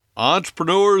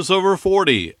Entrepreneurs Over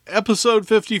 40, episode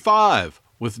 55,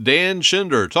 with Dan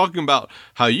Schinder talking about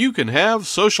how you can have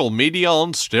social media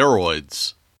on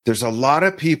steroids. There's a lot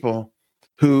of people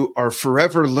who are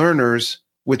forever learners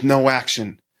with no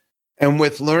action. And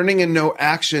with learning and no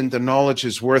action, the knowledge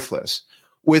is worthless.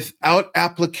 Without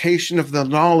application of the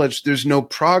knowledge, there's no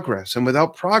progress. And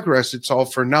without progress, it's all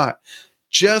for naught.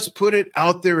 Just put it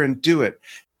out there and do it.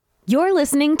 You're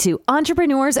listening to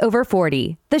Entrepreneurs Over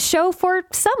 40, the show for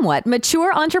somewhat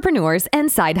mature entrepreneurs and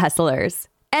side hustlers.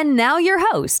 And now your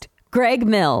host, Greg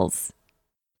Mills.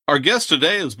 Our guest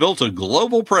today has built a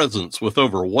global presence with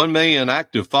over 1 million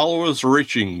active followers,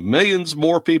 reaching millions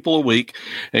more people a week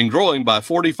and growing by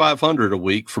 4,500 a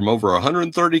week from over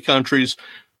 130 countries,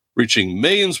 reaching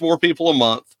millions more people a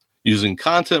month using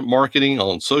content marketing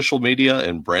on social media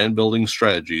and brand building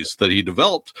strategies that he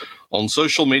developed on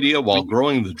social media while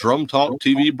growing the Drum Talk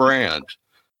TV brand.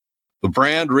 The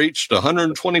brand reached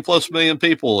 120 plus million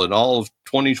people in all of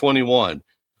 2021.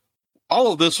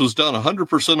 All of this was done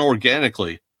 100%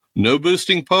 organically. No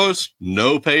boosting posts,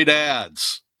 no paid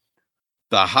ads.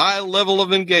 The high level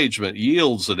of engagement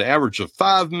yields an average of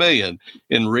 5 million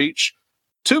in reach,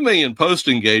 2 million post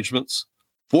engagements,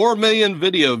 4 million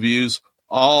video views,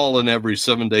 all in every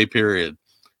 7-day period.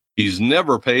 He's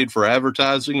never paid for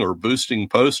advertising or boosting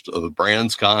posts of the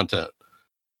brand's content.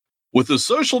 With his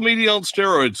social media on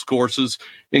steroids courses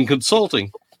in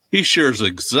consulting, he shares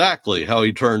exactly how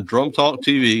he turned Drum Talk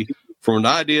TV from an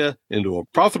idea into a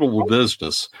profitable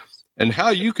business and how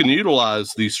you can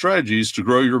utilize these strategies to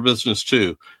grow your business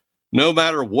too, no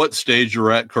matter what stage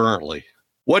you're at currently.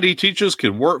 What he teaches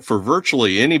can work for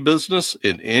virtually any business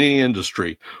in any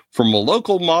industry, from a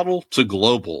local model to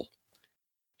global.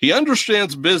 He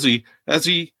understands busy as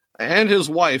he and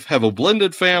his wife have a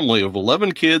blended family of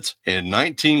 11 kids and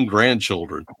 19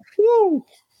 grandchildren. Woo!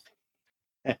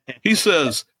 He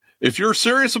says, if you're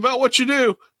serious about what you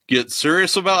do, get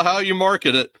serious about how you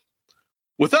market it.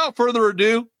 Without further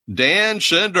ado, Dan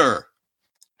Schinder.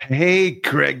 Hey,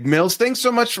 Greg Mills. Thanks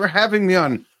so much for having me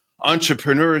on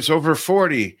Entrepreneurs Over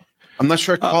 40. I'm not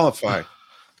sure I qualify.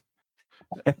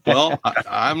 Well,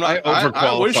 I'm not.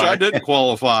 I wish I didn't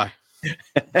qualify.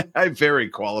 I very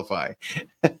qualify.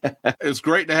 It's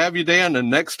great to have you, Dan. And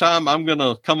next time I'm going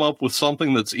to come up with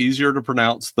something that's easier to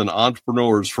pronounce than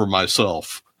entrepreneurs for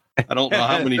myself. I don't know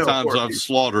how many times I've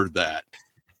slaughtered that.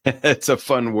 It's a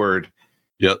fun word.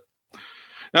 Yep.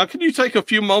 Now, can you take a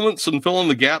few moments and fill in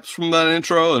the gaps from that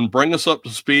intro and bring us up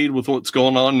to speed with what's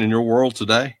going on in your world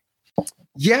today?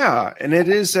 Yeah, and it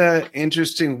is an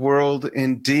interesting world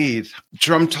indeed.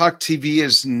 Drum Talk TV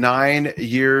is 9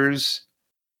 years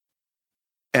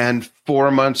and 4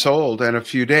 months old and a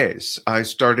few days. I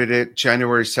started it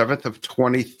January 7th of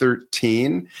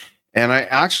 2013, and I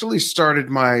actually started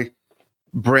my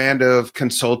brand of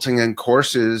consulting and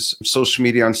courses, social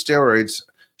media on steroids,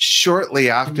 shortly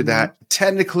after that.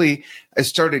 Technically, I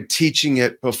started teaching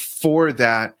it before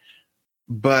that,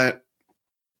 but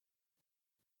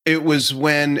it was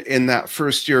when, in that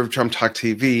first year of Drum Talk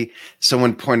TV,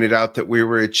 someone pointed out that we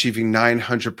were achieving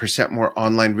 900% more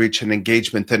online reach and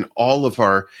engagement than all of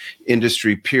our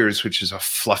industry peers, which is a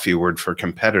fluffy word for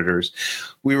competitors.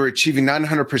 We were achieving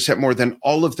 900% more than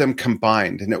all of them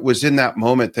combined. And it was in that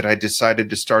moment that I decided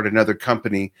to start another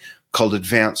company called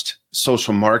Advanced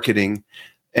Social Marketing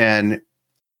and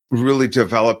really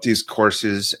develop these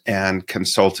courses and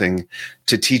consulting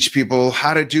to teach people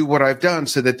how to do what I've done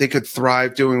so that they could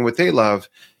thrive doing what they love,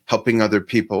 helping other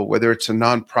people, whether it's a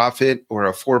nonprofit or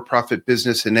a for-profit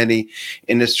business in any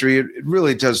industry. It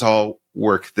really does all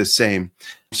work the same.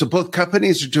 So both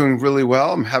companies are doing really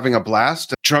well. I'm having a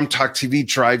blast. Drum Talk TV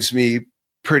drives me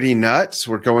pretty nuts.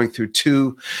 We're going through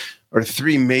 2 or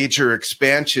 3 major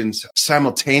expansions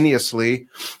simultaneously,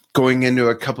 going into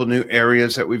a couple new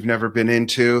areas that we've never been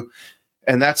into.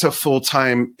 And that's a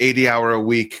full-time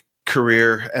 80-hour-a-week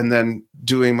career. And then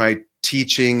doing my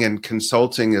teaching and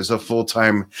consulting is a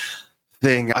full-time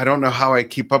thing. I don't know how I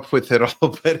keep up with it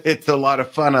all, but it's a lot of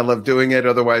fun. I love doing it.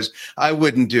 Otherwise, I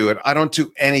wouldn't do it. I don't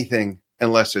do anything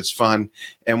unless it's fun.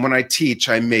 And when I teach,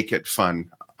 I make it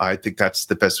fun. I think that's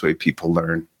the best way people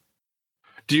learn.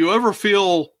 Do you ever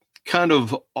feel kind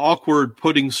of awkward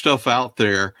putting stuff out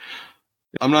there?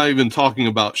 I'm not even talking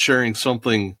about sharing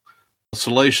something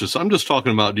salacious. I'm just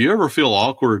talking about, do you ever feel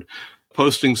awkward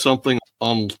posting something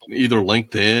on either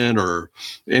LinkedIn or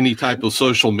any type of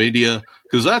social media?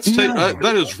 Because that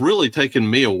has really taken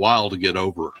me a while to get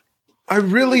over. I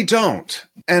really don't.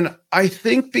 And I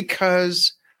think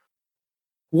because,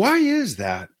 why is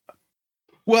that?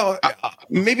 Well,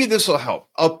 maybe this will help.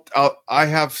 I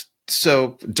have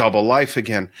double life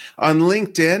again. On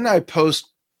LinkedIn, I post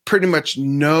pretty much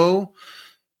no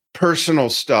personal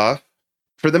stuff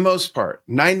for the most part.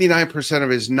 99%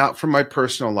 of it is not from my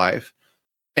personal life.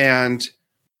 And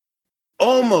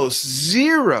almost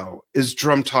zero is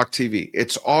Drum Talk TV.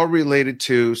 It's all related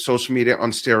to social media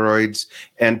on steroids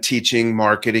and teaching,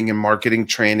 marketing and marketing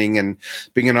training and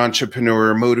being an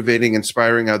entrepreneur, motivating,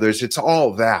 inspiring others. It's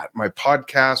all that. My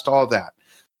podcast, all that.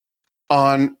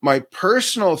 On my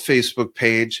personal Facebook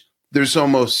page, there's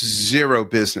almost zero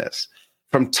business.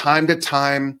 From time to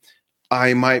time,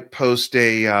 I might post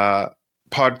a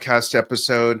podcast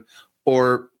episode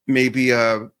or maybe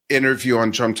a interview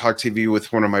on Drum Talk TV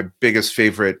with one of my biggest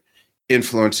favorite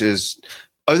influences.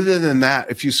 Other than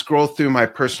that, if you scroll through my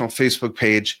personal Facebook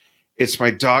page, it's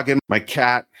my dog and my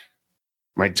cat,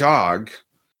 my dog,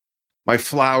 my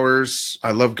flowers.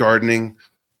 I love gardening,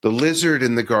 the lizard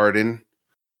in the garden,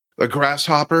 a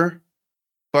grasshopper,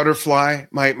 butterfly,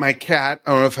 my cat.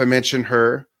 I don't know if I mentioned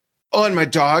her. Oh, and my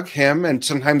dog, him, and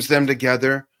sometimes them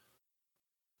together.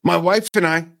 My wife and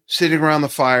I sitting around the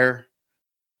fire.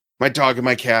 My dog and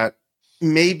my cat,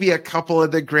 maybe a couple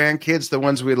of the grandkids, the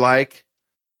ones we like.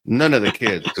 None of the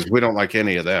kids, because we don't like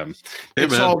any of them.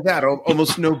 It's all that,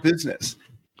 almost no business.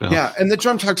 Yeah, and the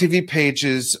Drum Talk TV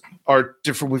pages are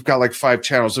different. We've got like 5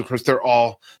 channels. Of course, they're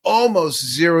all almost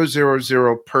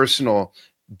 000 personal,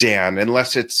 Dan,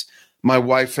 unless it's my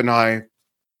wife and I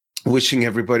wishing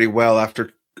everybody well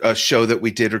after a show that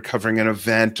we did or covering an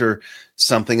event or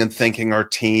something and thanking our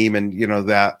team and,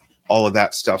 that. All of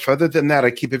that stuff. Other than that,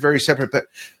 I keep it very separate. But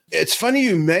it's funny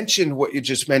you mentioned what you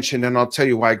just mentioned, and I'll tell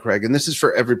you why, Greg. And this is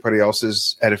for everybody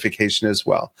else's edification as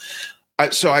well.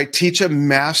 So I teach a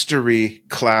mastery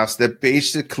class that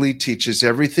basically teaches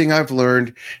everything I've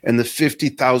learned in the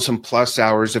 50,000 plus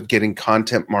hours of getting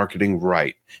content marketing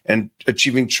right and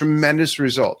achieving tremendous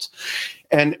results.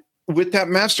 And with that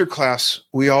master class,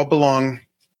 we all belong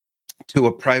to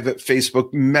a private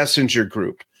Facebook Messenger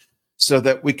group, so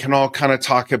that we can all kind of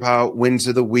talk about wins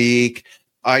of the week.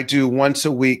 I do once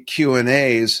a week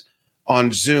Q&As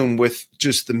on Zoom with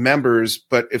just the members,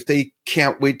 but if they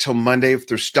can't wait till Monday, if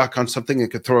they're stuck on something, they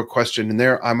could throw a question in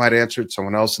there. I might answer it.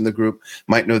 Someone else in the group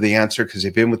might know the answer because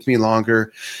they've been with me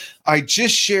longer. I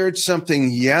just shared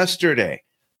something yesterday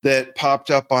that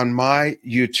popped up on my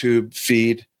YouTube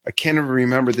feed. I can't even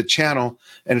remember the channel,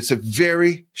 and it's a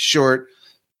very short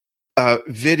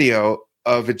video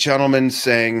of a gentleman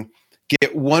saying,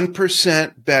 get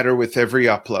 1% better with every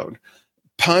upload.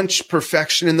 Punch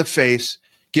perfection in the face.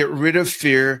 Get rid of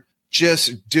fear.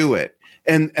 Just do it.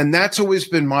 And that's always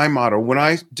been my motto. When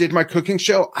I did my cooking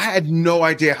show, I had no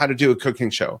idea how to do a cooking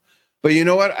show. But you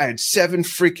know what? I had 7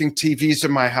 freaking TVs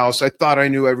in my house. I thought I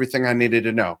knew everything I needed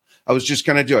to know. I was just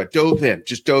going to do it. Dove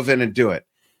in and do it.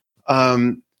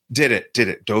 Did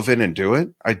it. Dove in and do it.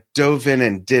 I dove in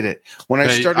and did it. When I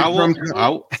started,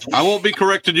 I won't be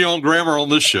correcting you on grammar on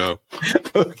this show.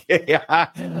 Okay.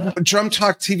 Drum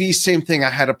Talk TV, same thing. I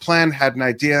had a plan, had an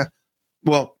idea.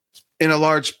 Well, in a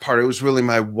large part, it was really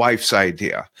my wife's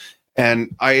idea.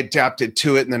 And I adapted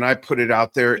to it, and then I put it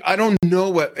out there. I don't know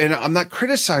what, and I'm not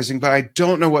criticizing, but I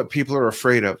don't know what people are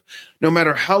afraid of. No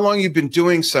matter how long you've been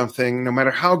doing something, no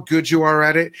matter how good you are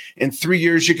at it, in 3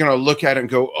 years, you're going to look at it and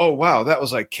go, oh, wow, that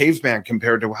was like caveman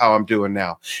compared to how I'm doing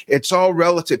now. It's all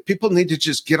relative. People need to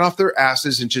just get off their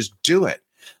asses and just do it.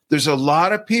 There's a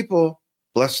lot of people,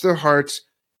 bless their hearts,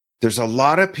 there's a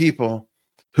lot of people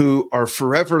who are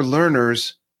forever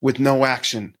learners with no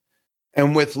action.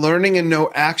 And with learning and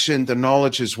no action, the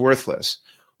knowledge is worthless.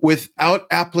 Without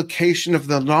application of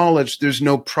the knowledge, there's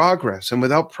no progress. And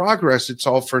without progress, it's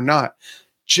all for naught.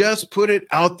 Just put it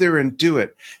out there and do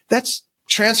it. That's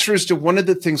transfers to one of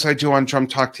the things I do on Drum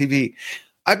Talk TV.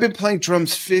 I've been playing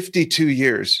drums 52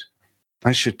 years.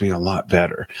 I should be a lot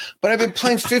better. But I've been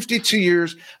playing 52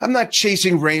 years. I'm not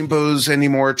chasing rainbows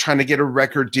anymore, trying to get a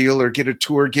record deal or get a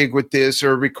tour gig with this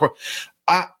or record.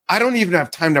 I don't even have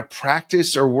time to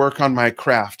practice or work on my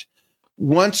craft.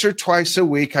 Once or twice a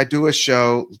week, I do a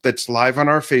show that's live on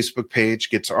our Facebook page,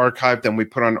 gets archived, then we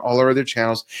put on all our other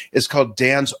channels. It's called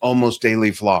Dan's Almost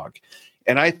Daily Vlog.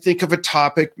 And I think of a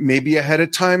topic maybe ahead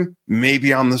of time,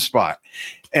 maybe on the spot.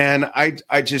 And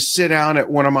I just sit down at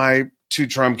one of my 2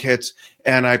 drum kits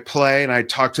and I play and I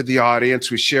talk to the audience.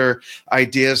 We share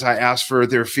ideas. I ask for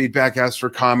their feedback, ask for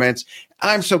comments.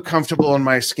 I'm so comfortable in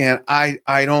my skin. I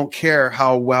don't care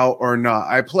how well or not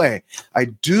I play. I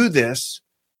do this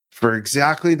for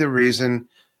exactly the reason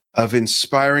of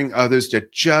inspiring others to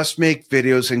just make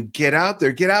videos and get out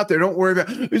there. Get out there. Don't worry about,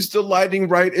 is the lighting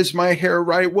right? Is my hair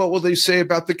right? What will they say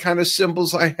about the kind of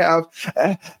symbols I have?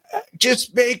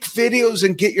 Just make videos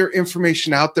and get your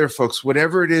information out there, folks.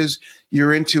 Whatever it is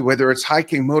you're into, whether it's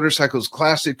hiking, motorcycles,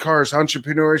 classic cars,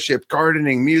 entrepreneurship,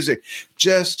 gardening, music,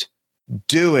 just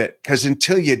do it. Because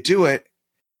until you do it,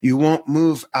 you won't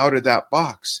move out of that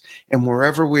box. And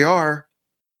wherever we are,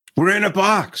 we're in a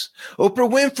box.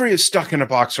 Oprah Winfrey is stuck in a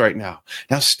box right now.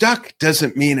 Now, stuck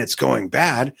doesn't mean it's going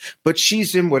bad, but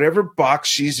she's in whatever box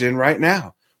she's in right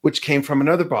now, which came from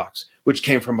another box, which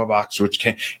came from a box,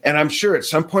 and I'm sure at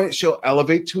some point she'll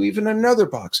elevate to even another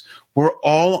box. We're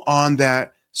all on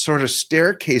that sort of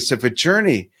staircase of a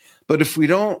journey. But if we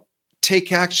don't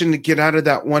take action to get out of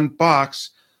that one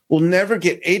box, we'll never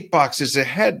get 8 boxes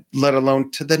ahead, let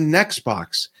alone to the next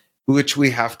box, which we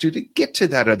have to get to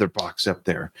that other box up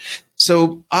there.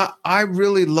 So I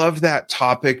really love that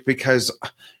topic because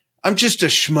I'm just a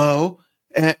schmo.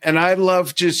 And I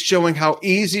love just showing how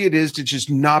easy it is to just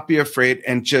not be afraid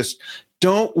and just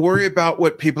don't worry about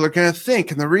what people are going to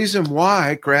think. And the reason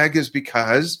why, Greg, is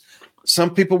because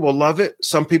some people will love it.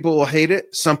 Some people will hate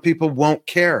it. Some people won't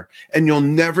care. And you'll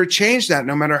never change that,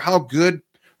 no matter how good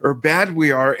or bad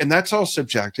we are. And that's all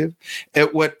subjective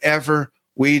at whatever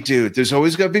we do. There's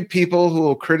always going to be people who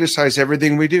will criticize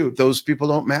everything we do. Those people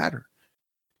don't matter.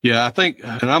 Yeah, I think,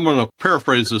 and I'm going to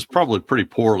paraphrase this probably pretty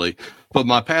poorly, but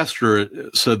my pastor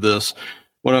said this: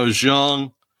 when I was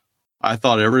young, I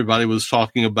thought everybody was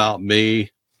talking about me.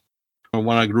 And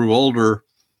when I grew older,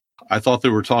 I thought they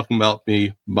were talking about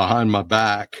me behind my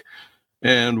back.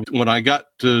 And when I got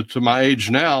to my age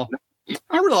now,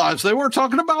 I realized they weren't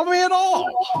talking about me at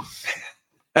all.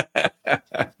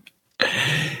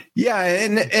 Yeah,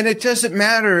 and it doesn't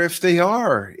matter if they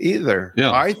are either.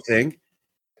 Yeah. I think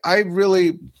I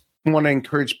really want to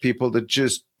encourage people to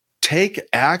just take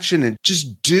action and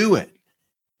just do it.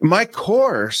 My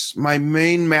course, my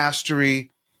main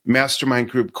mastery mastermind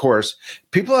group course,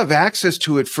 people have access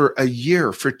to it for a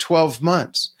year, for 12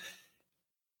 months.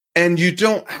 And you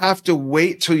don't have to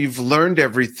wait till you've learned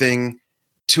everything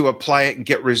to apply it and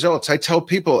get results. I tell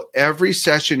people every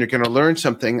session you're going to learn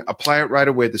something, apply it right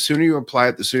away. The sooner you apply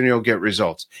it, the sooner you'll get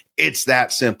results. It's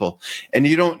that simple. And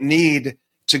you don't need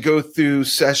to go through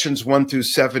sessions 1 through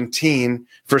 17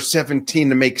 for 17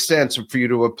 to make sense and for you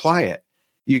to apply it.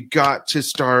 You got to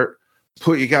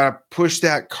you got to push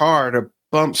that car to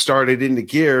bump start it into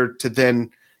gear to then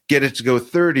get it to go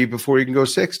 30 before you can go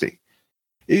 60.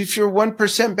 If you're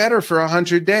 1% better for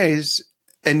 100 days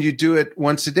and you do it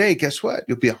once a day, guess what?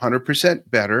 You'll be 100%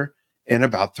 better in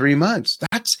about 3 months.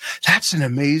 That's an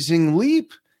amazing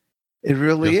leap. It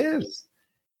really is.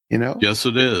 You know? Yes,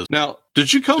 it is. Now,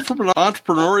 did you come from an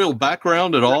entrepreneurial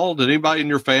background at all? Did anybody in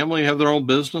your family have their own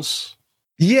business?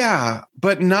 Yeah,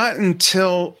 but not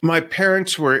until my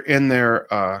parents were in their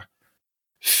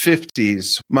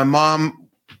 50s. My mom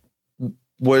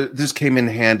this came in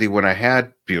handy when I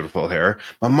had beautiful hair.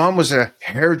 My mom was a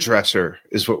hairdresser,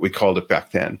 is what we called it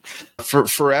back then, for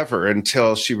forever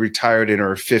until she retired in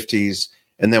her 50s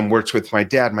and then worked with my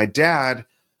dad. My dad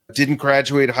didn't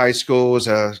graduate high school, was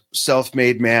a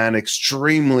self-made man,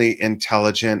 extremely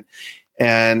intelligent,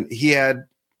 and he had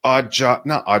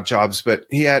not odd jobs, but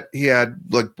he had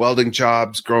like welding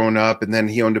jobs growing up, and then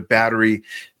he owned a battery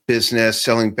business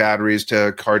selling batteries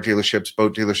to car dealerships,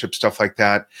 boat dealerships, stuff like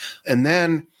that. And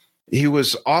then he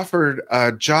was offered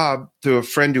a job through a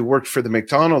friend who worked for the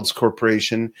McDonald's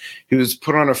Corporation. He was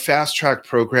put on a fast track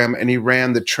program and he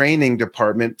ran the training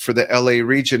department for the LA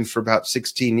region for about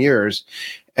 16 years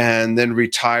and then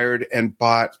retired and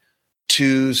bought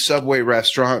 2 Subway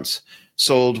restaurants,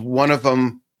 sold one of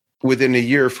them within a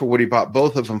year for what he bought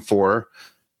both of them for,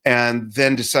 and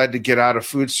then decided to get out of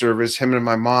food service. Him and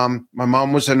my mom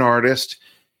was an artist.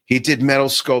 He did metal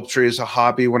sculpture as a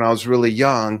hobby when I was really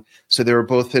young. So they were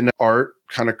both in art,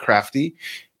 kind of crafty.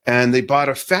 And they bought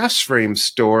a fast frame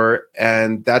store.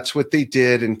 And that's what they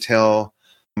did until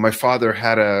my father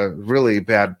had a really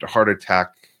bad heart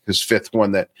attack, his 5th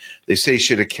one that they say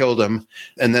should have killed him.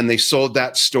 And then they sold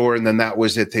that store. And then that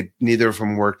was it. Neither of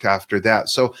them worked after that.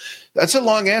 So that's a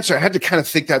long answer. I had to kind of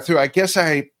think that through. I guess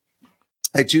I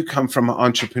do come from an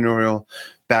entrepreneurial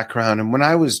background. And when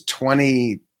I was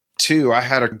 22, I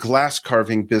had a glass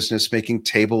carving business making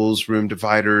tables, room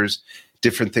dividers,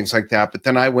 different things like that. But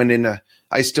then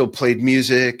I still played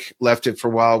music, left it for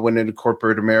a while, went into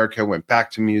corporate America, went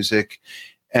back to music.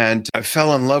 And I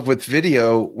fell in love with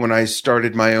video when I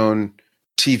started my own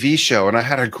TV show. And I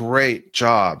had a great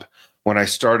job when I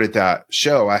started that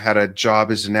show. I had a job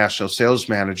as a national sales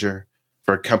manager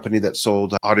for a company that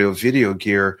sold audio video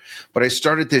gear. But I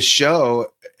started this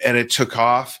show and it took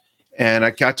off, and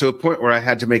I got to a point where I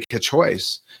had to make a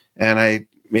choice. And I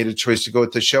made a choice to go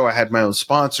with the show. I had my own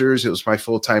sponsors. It was my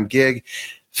full-time gig.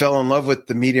 Fell in love with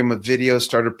the medium of video,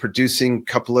 started producing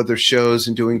a couple other shows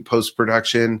and doing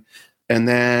post-production, and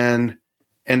then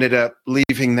ended up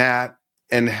leaving that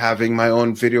and having my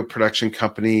own video production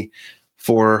company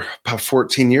for about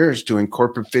 14 years, doing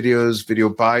corporate videos, video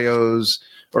bios,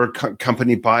 or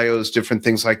company bios, different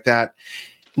things like that.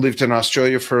 Lived in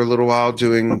Australia for a little while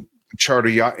doing charter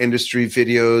yacht industry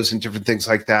videos and different things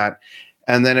like that.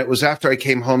 And then it was after I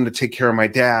came home to take care of my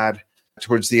dad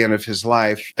towards the end of his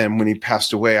life. And when he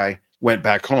passed away, I went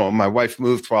back home. My wife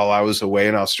moved while I was away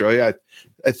in Australia.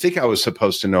 I think I was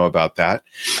supposed to know about that.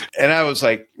 And I was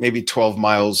like maybe 12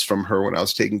 miles from her when I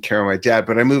was taking care of my dad.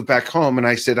 But I moved back home and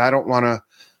I said, I don't want to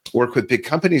work with big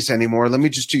companies anymore. Let me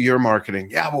just do your marketing.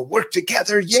 Yeah, we'll work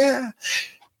together. Yeah.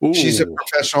 Ooh. She's a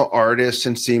professional artist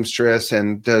and seamstress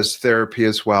and does therapy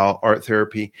as well, art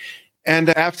therapy. And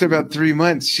after about 3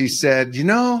 months, she said,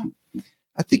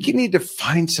 I think you need to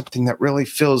find something that really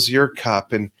fills your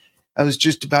cup. And I was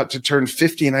just about to turn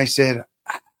 50. And I said,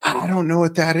 I don't know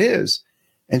what that is.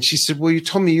 And she said, well, you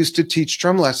told me you used to teach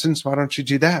drum lessons. Why don't you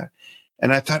do that?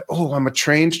 And I thought, I'm a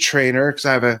trained trainer because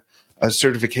I have a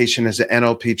certification as an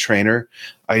NLP trainer.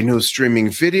 I know streaming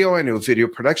video. I know video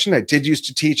production. I did used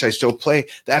to teach. I still play.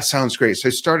 That sounds great. So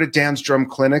I started Dan's Drum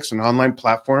Clinics, an online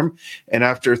platform. And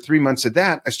after 3 months of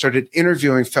that, I started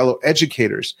interviewing fellow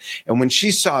educators. And when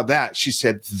she saw that, she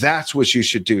said, that's what you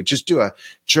should do. Just do a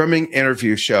drumming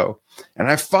interview show. And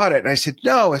I fought it. And I said,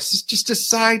 no, it's just a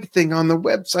side thing on the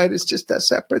website. It's just a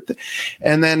separate thing.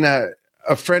 And then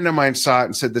a friend of mine saw it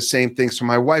and said the same thing. So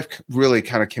my wife really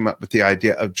kind of came up with the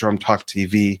idea of Drum Talk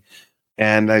TV.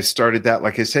 And I started that,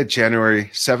 like I said, January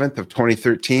 7th of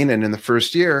 2013. And in the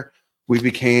first year, we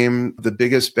became the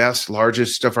biggest, best,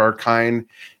 largest of our kind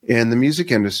in the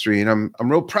music industry. And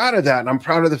I'm real proud of that. And I'm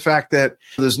proud of the fact that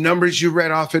those numbers you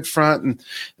read off at front and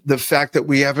the fact that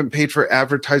we haven't paid for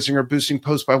advertising or boosting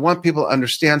posts. But I want people to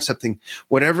understand something.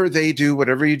 Whatever they do,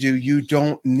 whatever you do, you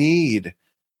don't need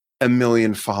 1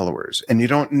 million followers, and you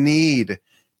don't need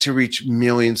to reach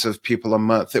millions of people a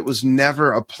month. It was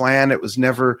never a plan. It was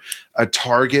never a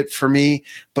target for me,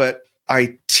 but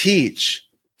I teach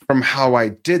from how I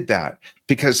did that,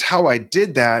 because how I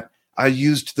did that, I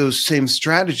used those same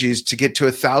strategies to get to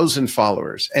 1,000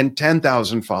 followers and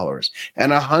 10,000 followers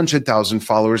and 100,000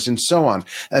 followers and so on.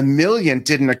 1 million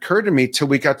didn't occur to me till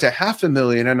we got to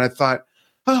 500,000. And I thought,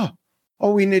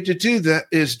 all we need to do that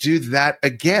is do that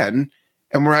again.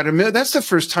 And we're at 1 million. That's the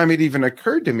first time it even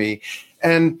occurred to me.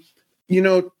 And,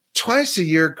 twice a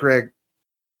year, Greg,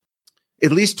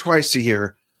 at least twice a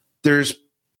year, there's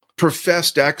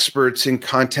professed experts in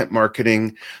content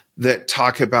marketing that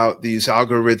talk about these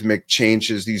algorithmic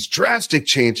changes, these drastic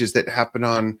changes that happen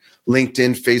on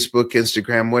LinkedIn, Facebook,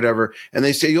 Instagram, whatever. And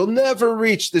they say, you'll never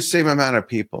reach the same amount of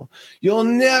people. You'll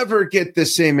never get the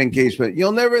same engagement.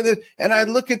 You'll never. And I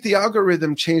look at the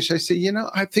algorithm change. I say,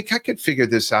 I think I could figure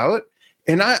this out.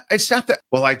 And it's not that,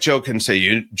 I joke and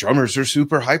say, drummers are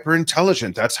super hyper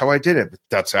intelligent. That's how I did it. But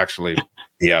that's actually,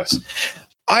 yes.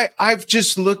 I've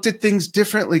just looked at things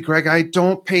differently, Greg. I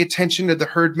don't pay attention to the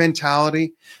herd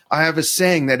mentality. I have a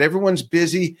saying that everyone's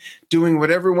busy doing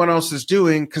what everyone else is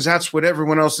doing because that's what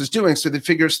everyone else is doing. So they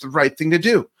figure it's the right thing to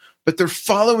do. But they're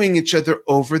following each other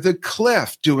over the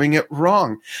cliff, doing it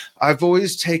wrong. I've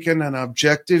always taken an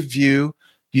objective view,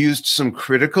 used some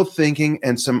critical thinking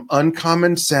and some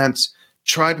uncommon sense,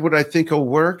 tried what I think will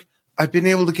work. I've been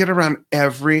able to get around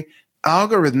every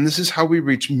algorithm. This is how we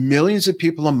reach millions of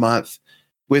people a month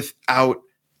without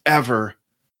ever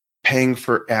paying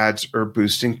for ads or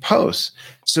boosting posts.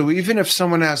 So even if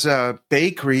someone has a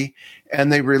bakery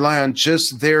and they rely on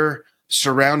just their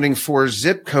surrounding 4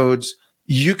 zip codes,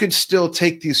 you could still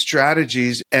take these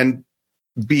strategies and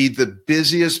be the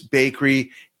busiest bakery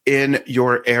in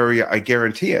your area. I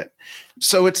guarantee it.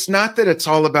 So it's not that it's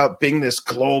all about being this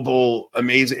global,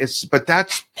 amazing, but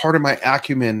that's part of my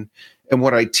acumen and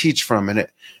what I teach from. And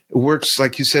it works,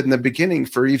 like you said in the beginning,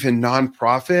 for even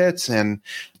nonprofits and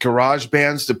garage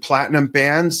bands to platinum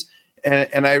bands.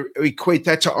 And I equate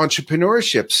that to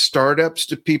entrepreneurship, startups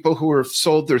to people who have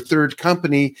sold their third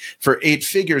company for 8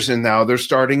 figures and now they're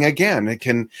starting again. It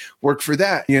can work for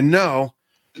that.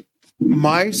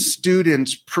 My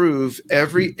students prove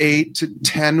every 8 to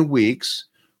 10 weeks,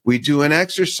 we do an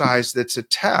exercise that's a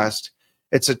test.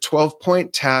 It's a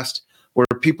 12-point test where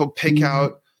people pick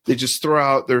out, they just throw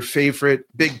out their favorite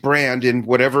big brand in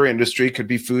whatever industry, it could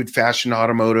be food, fashion,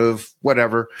 automotive,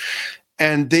 whatever.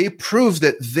 And they prove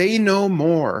that they know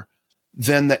more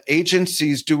than the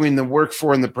agencies doing the work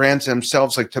for and the brands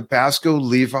themselves, like Tabasco,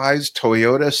 Levi's,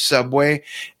 Toyota, Subway.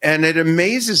 And it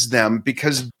amazes them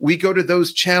because we go to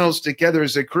those channels together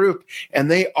as a group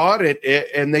and they audit it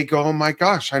and they go, oh my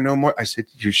gosh, I know more. I said,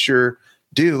 you sure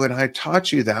do. And I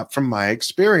taught you that from my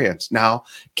experience. Now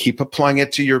keep applying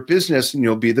it to your business and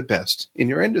you'll be the best in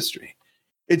your industry.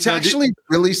 It's actually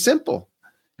really simple.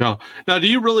 Now, do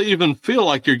you really even feel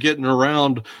like you're getting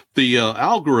around the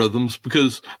algorithms?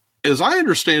 Because as I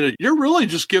understand it, you're really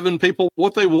just giving people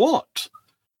what they want.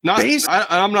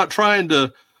 I'm not trying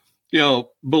to,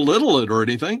 belittle it or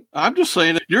anything. I'm just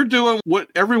saying that you're doing what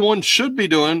everyone should be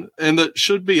doing and that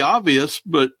should be obvious,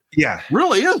 but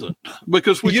really isn't,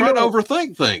 because we try to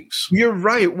overthink things. You're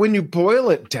right. When you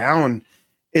boil it down,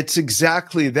 it's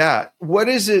exactly that. What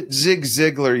is it Zig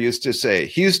Ziglar used to say?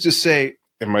 He used to say,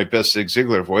 in my best Zig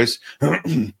Ziglar voice,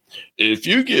 if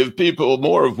you give people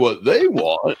more of what they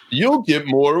want, you'll get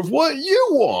more of what you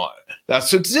want.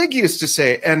 That's what Zig used to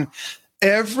say. And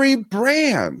every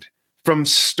brand, from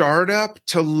startup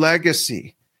to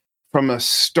legacy, from a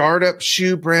startup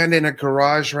shoe brand in a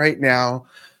garage right now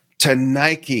to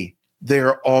Nike,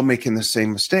 they're all making the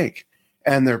same mistake.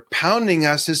 And they're pounding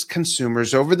us as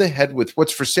consumers over the head with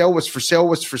what's for sale, what's for sale,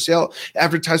 what's for sale,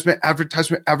 advertisement.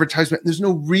 There's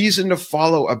no reason to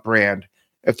follow a brand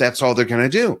if that's all they're going to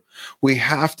do. We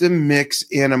have to mix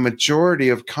in a majority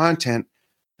of content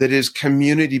that is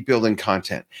community building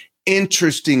content,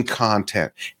 interesting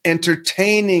content,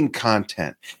 entertaining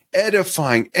content,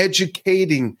 edifying,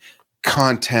 educating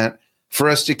content for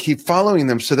us to keep following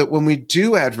them so that when we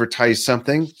do advertise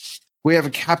something, we have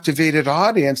a captivated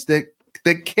audience that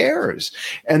cares.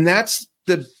 And that's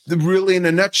the really, in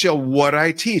a nutshell, what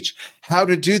I teach, how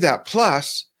to do that.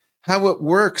 Plus how it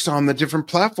works on the different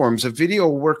platforms. A video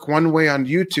will work one way on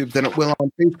YouTube, then it will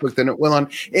on Facebook, then it will on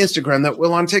Instagram, then it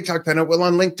will on TikTok, then it will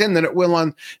on LinkedIn, then it will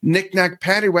on Knick Knack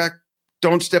Paddywhack,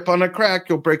 don't step on a crack,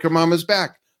 you'll break your mama's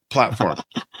back platform.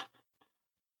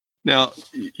 Now,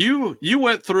 you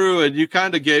went through and you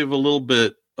kind of gave a little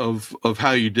bit of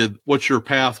how you did, what your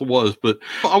path was, but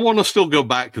I want to still go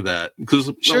back to that because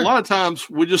a lot of times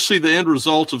we just see the end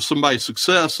result of somebody's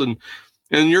success. And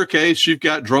in your case, you've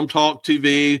got Drum Talk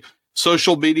TV,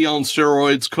 social media on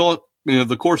steroids,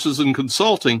 the courses in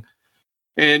consulting.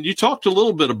 And you talked a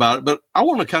little bit about it, but I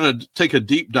want to kind of take a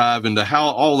deep dive into how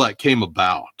all that came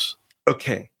about.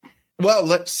 Okay. Well,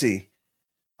 let's see.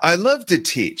 I love to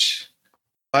teach.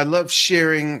 I love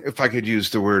sharing, if I could use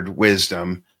the word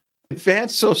wisdom.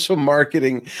 Advanced Social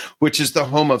Marketing, which is the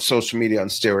home of social media on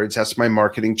steroids. That's my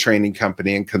marketing training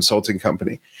company and consulting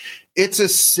company. It's a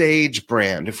SAGE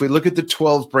brand. If we look at the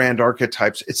 12 brand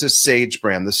archetypes, it's a SAGE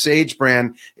brand. The SAGE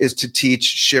brand is to teach,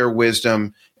 share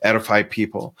wisdom, edify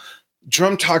people.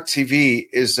 Drum Talk TV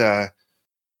is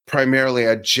primarily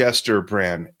a jester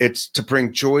brand. It's to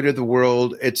bring joy to the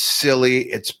world. It's silly.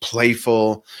 It's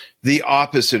playful. The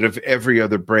opposite of every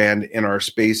other brand in our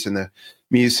space in the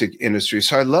music industry.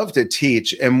 So I love to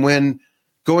teach. And when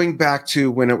going back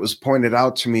to when it was pointed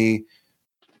out to me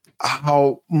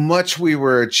how much we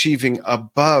were achieving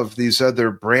above these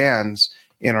other brands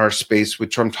in our space with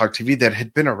Drum Talk TV that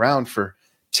had been around for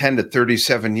 10 to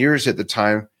 37 years at the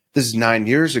time, this is 9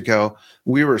 years ago,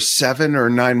 we were 7 or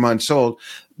 9 months old.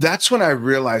 That's when I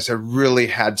realized I really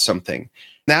had something.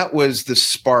 That was the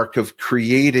spark of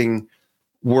creating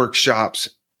workshops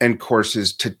and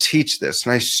courses to teach this.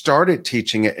 And I started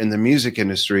teaching it in the music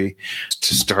industry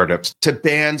to startups, to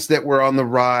bands that were on the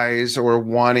rise or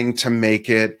wanting to make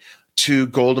it, to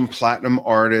gold and platinum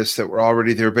artists that were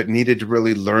already there but needed to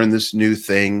really learn this new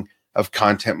thing of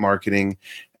content marketing.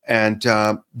 And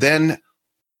then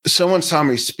someone saw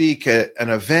me speak at an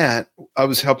event. I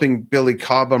was helping Billy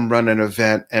Cobham run an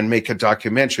event and make a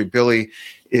documentary. Billy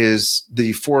is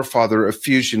the forefather of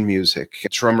fusion music, a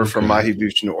drummer from Mahi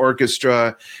Fusion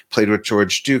Orchestra, played with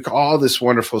George Duke, all this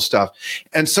wonderful stuff.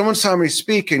 And someone saw me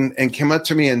speak and came up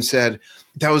to me and said,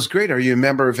 "That was great. Are you a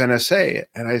member of NSA?"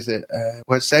 And I said,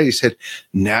 "What's that?" He said,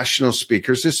 "National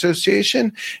Speakers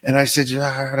Association." And I said,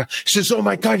 He says, "Oh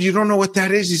my God, you don't know what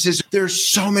that is?" He says, "There's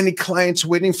so many clients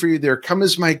waiting for you there. Come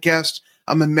as my guest.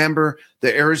 I'm a member.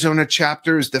 The Arizona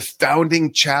chapter is the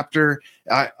founding chapter.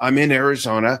 I'm in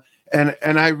Arizona."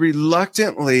 And I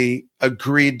reluctantly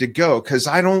agreed to go because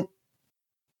I don't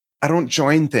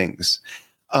join things.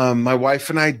 My wife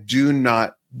and I do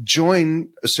not join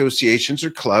associations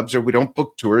or clubs, or we don't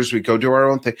book tours. We go do our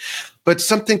own thing. But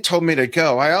something told me to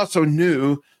go. I also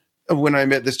knew when I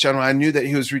met this gentleman, I knew that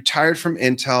he was retired from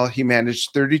Intel. He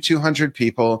managed 3,200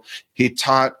 people. He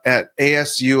taught at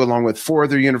ASU along with 4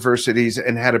 other universities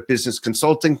and had a business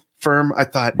consulting firm. I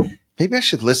thought, maybe I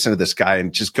should listen to this guy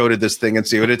and just go to this thing and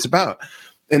see what it's about.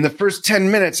 In the first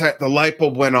 10 minutes, the light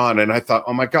bulb went on and I thought,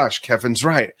 oh my gosh, Kevin's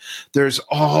right. There's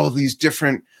all these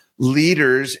different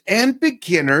leaders and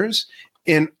beginners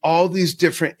in all these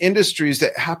different industries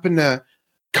that happen to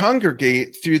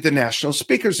congregate through the National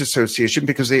Speakers Association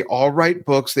because they all write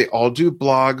books, they all do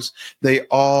blogs, they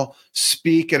all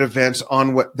speak at events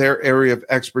on what their area of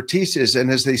expertise is. And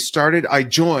as they started, I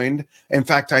joined.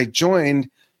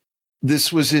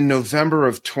 This was in November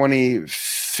of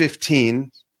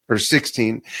 2015 or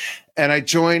 16. And I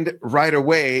joined right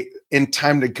away in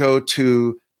time to go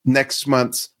to next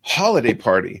month's holiday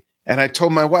party. And I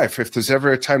told my wife, if there's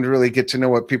ever a time to really get to know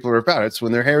what people are about, it's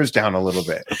when their hair is down a little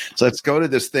bit. So let's go to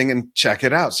this thing and check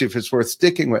it out, see if it's worth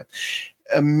sticking with.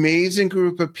 Amazing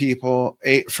group of people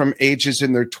from ages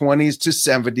in their 20s to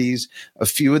 70s. A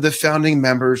few of the founding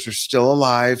members are still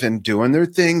alive and doing their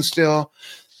thing still.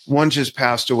 One just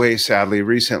passed away, sadly,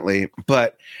 recently.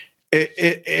 But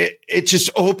it just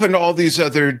opened all these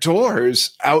other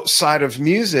doors outside of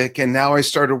music. And now I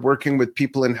started working with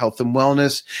people in health and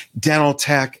wellness, dental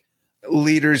tech,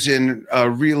 leaders in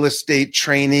real estate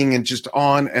training, and just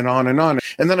on and on and on.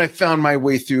 And then I found my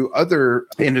way through other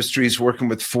industries, working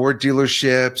with Ford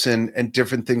dealerships and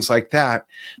different things like that,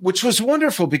 which was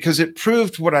wonderful because it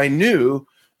proved what I knew,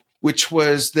 which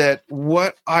was that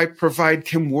what I provide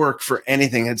can work for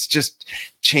anything. It's just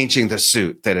changing the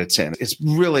suit that it's in. It's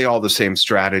really all the same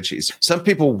strategies. Some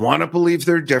people want to believe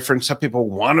they're different. Some people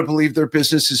want to believe their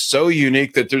business is so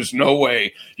unique that there's no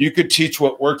way you could teach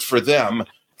what worked for them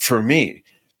for me.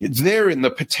 They're in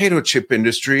the potato chip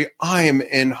industry. I am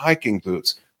in hiking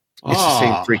boots. It's the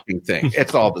same freaking thing.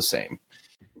 It's all the same.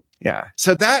 Yeah.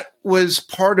 So that was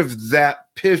part of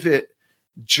that pivot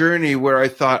journey where I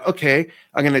thought, okay,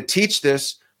 I'm going to teach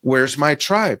this. Where's my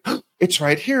tribe? It's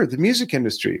right here, the music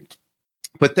industry.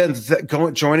 But then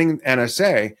joining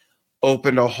NSA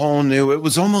opened a whole new, it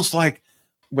was almost like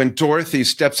when Dorothy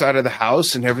steps out of the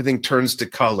house and everything turns to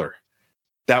color.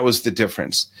 That was the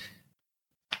difference.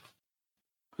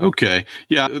 Okay.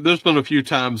 Yeah. There's been a few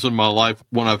times in my life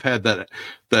when I've had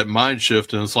that mind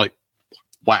shift and it's like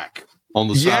whack on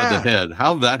the side of the head.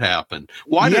 How did that happen?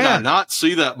 Why did I not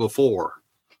see that before?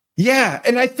 Yeah.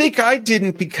 And I think I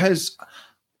didn't because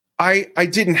I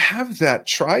didn't have that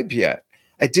tribe yet.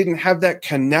 I didn't have that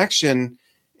connection.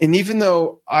 And even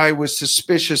though I was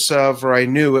suspicious of, or I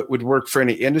knew it would work for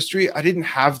any industry, I didn't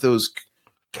have those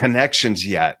connections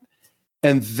yet.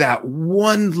 And that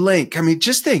one link, I mean,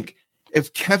 just think,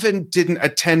 if Kevin didn't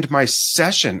attend my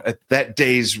session at that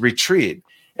day's retreat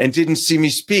and didn't see me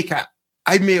speak,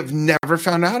 I may have never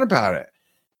found out about it.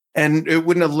 And it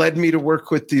wouldn't have led me to work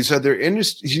with these other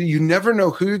industries. You never know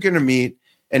who you're going to meet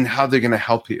and how they're going to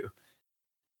help you.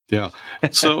 Yeah.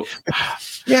 So,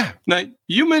 yeah. Now,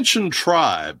 you mentioned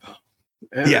tribe.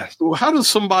 Yes. How does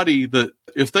somebody that,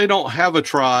 if they don't have a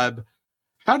tribe,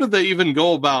 how do they even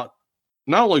go about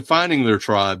not only finding their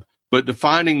tribe, but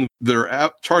defining their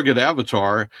target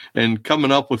avatar and coming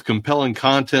up with compelling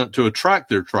content to attract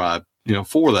their tribe,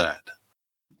 for that?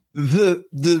 The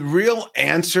real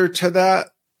answer to that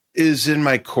is in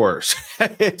my course.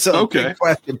 It's a big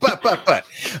question,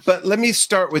 but let me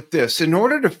start with this. In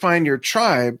order to find your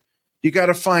tribe, you got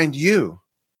to find you.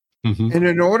 Mm-hmm. And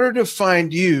in order to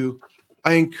find you,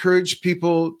 I encourage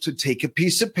people to take a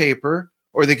piece of paper,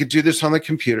 or they could do this on the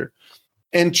computer,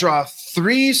 and draw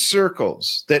 3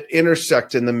 circles that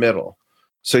intersect in the middle.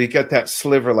 So you get that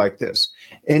sliver like this.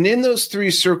 And in those 3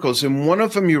 circles, in one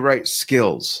of them, you write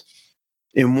skills.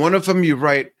 In one of them, you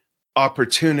write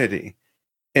opportunity.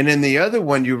 And in the other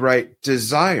one, you write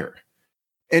desire.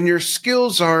 And your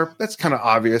skills are, that's kind of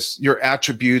obvious, your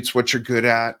attributes, what you're good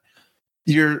at.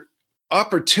 Your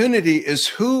opportunity is,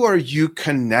 who are you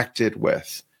connected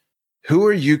with? Who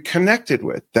are you connected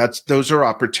with? Those are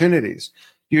opportunities.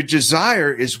 Your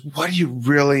desire is, what do you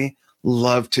really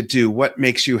love to do? What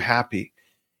makes you happy?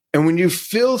 And when you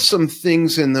fill some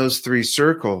things in those 3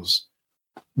 circles,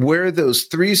 where those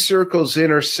 3 circles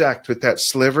intersect with that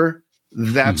sliver,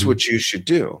 that's what you should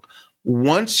do.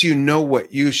 Once you know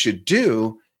what you should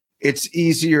do, it's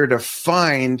easier to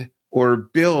find or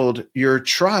build your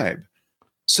tribe.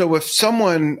 So if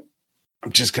someone,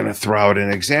 I'm just going to throw out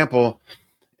an example.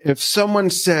 If someone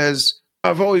says,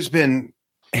 I've always been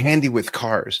handy with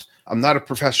cars. I'm not a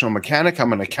professional mechanic.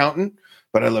 I'm an accountant,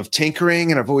 but I love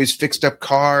tinkering and I've always fixed up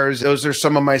cars. Those are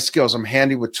some of my skills. I'm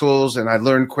handy with tools and I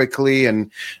learn quickly, and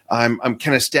I'm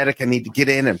kinesthetic. I need to get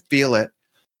in and feel it.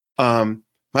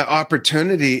 My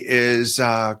opportunity is,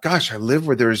 I live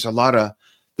where there's a lot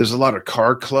of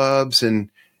car clubs and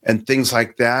things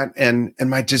like that. And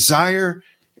my desire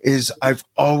is, I've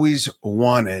always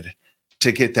wanted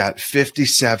to get that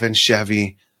 57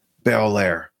 Chevy Bel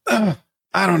Air.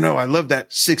 I don't know. I love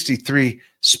that 63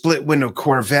 split window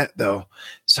Corvette though.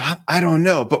 So I don't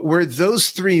know. But where those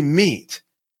three meet,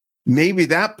 maybe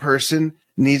that person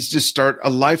needs to start a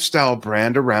lifestyle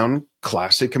brand around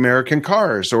classic American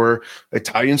cars or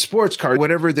Italian sports car,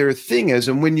 whatever their thing is.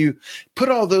 And when you put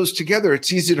all those together,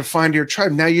 it's easy to find your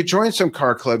tribe. Now you join some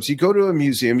car clubs, you go to a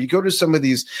museum, you go to some of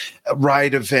these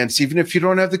ride events. Even if you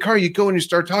don't have the car, you go and you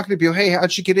start talking to people. Hey,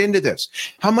 how'd you get into this?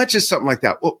 How much is something like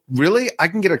that? Well, really? I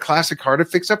can get a classic car to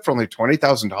fix up for only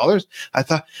 $20,000. I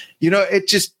thought,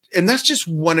 and that's just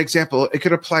one example. It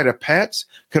could apply to pets,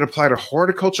 could apply to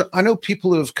horticulture. I know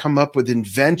people who have come up with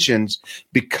inventions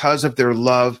because of their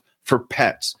love for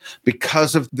pets,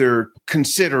 because of their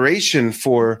consideration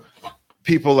for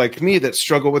people like me that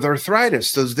struggle with arthritis.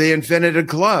 So they invented a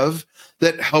glove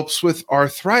that helps with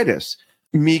arthritis.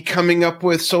 Me coming up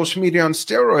with social media on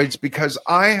steroids because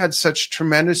I had such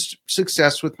tremendous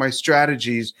success with my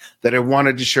strategies that I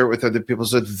wanted to share it with other people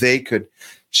so they could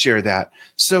share that.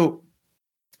 So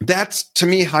that's, to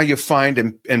me, how you find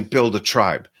and build a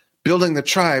tribe. Building the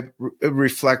tribe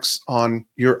reflects on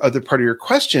your other part of your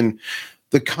question,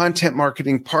 the content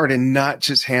marketing part, and not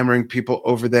just hammering people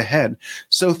over the head.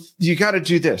 So you got to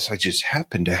do this. I just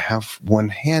happen to have one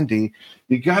handy.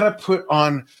 You got to put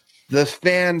on the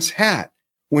fan's hat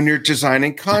when you're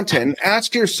designing content and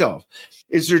ask yourself,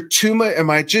 is there too much?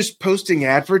 Am I just posting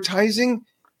advertising?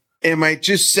 Am I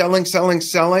just selling?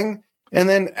 And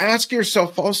then ask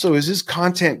yourself also, is this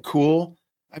content cool?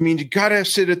 I mean, you got to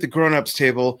sit at the grown-ups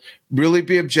table, really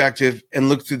be objective, and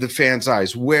look through the fans'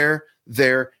 eyes, wear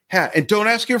their hat. And don't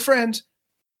ask your friends.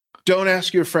 Don't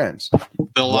ask your friends.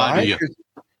 They'll lie to you.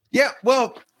 Yeah,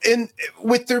 well, and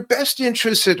with their best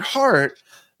interests at heart,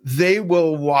 they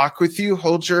will walk with you,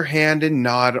 hold your hand, and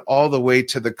nod all the way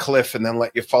to the cliff and then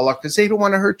let you fall off because they don't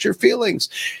want to hurt your feelings.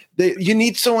 You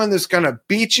need someone that's going to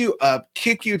beat you up,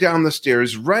 kick you down the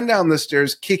stairs, run down the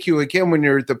stairs, kick you again when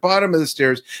you're at the bottom of the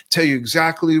stairs, tell you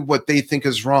exactly what they think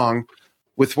is wrong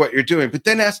with what you're doing. But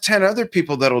then ask 10 other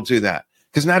people that'll do that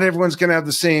because not everyone's going to have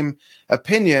the same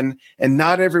opinion and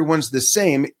not everyone's the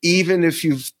same, even if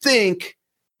you think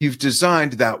you've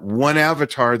designed that one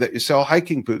avatar that you sell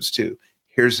hiking boots to.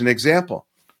 Here's an example.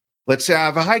 Let's say I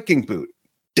have a hiking boot,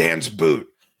 Dan's boot.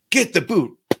 Get the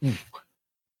boot.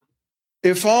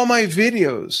 If all my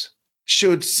videos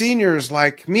showed seniors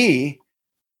like me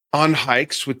on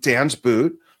hikes with Dan's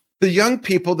boot, the young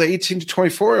people, the 18 to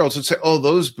 24-year-olds would say, oh,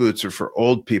 those boots are for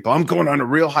old people. I'm going on a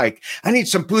real hike. I need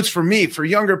some boots for me, for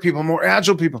younger people, more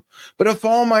agile people. But if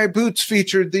all my boots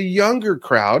featured the younger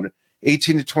crowd,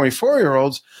 18 to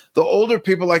 24-year-olds, the older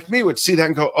people like me would see that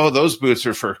and go, oh, those boots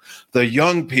are for the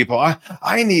young people.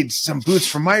 I need some boots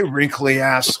for my wrinkly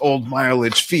ass old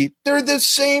mileage feet. They're the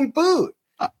same boot.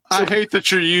 I hate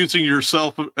that you're using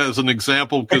yourself as an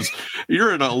example because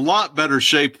you're in a lot better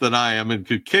shape than I am and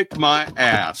could kick my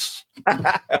ass.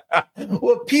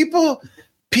 Well,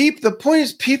 the point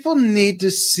is people need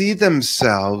to see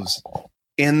themselves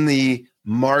in the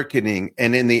marketing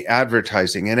and in the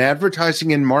advertising, and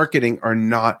advertising and marketing are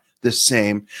not the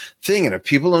same thing. And if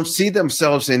people don't see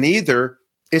themselves in either,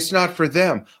 it's not for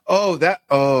them.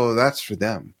 That's for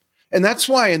them. And that's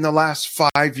why in the last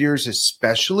 5 years,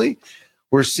 especially,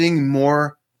 we're seeing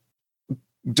more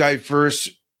diverse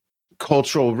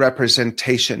cultural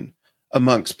representation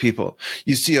amongst people.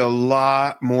 You see a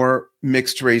lot more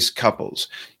mixed race couples.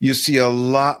 You see a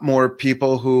lot more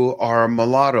people who are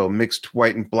mulatto, mixed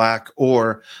white and black,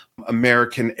 or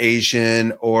American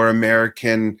Asian, or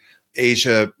American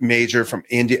Asia major from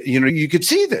India. You know, you could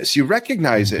see this, you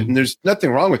recognize it, and there's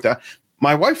nothing wrong with that.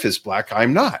 My wife is black,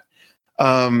 I'm not.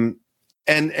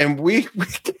 And we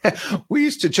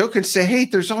used to joke and say, hey,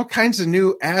 there's all kinds of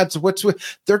new ads.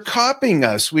 They're copying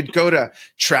us. We'd go to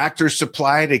Tractor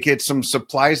Supply to get some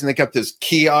supplies, and they got this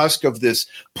kiosk of this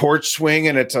porch swing,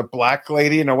 and it's a black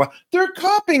lady. They're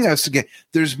copying us again.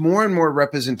 There's more and more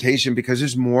representation because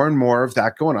there's more and more of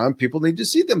that going on. People need to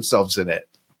see themselves in it.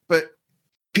 But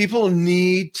people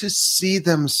need to see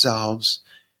themselves,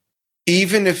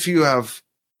 even if you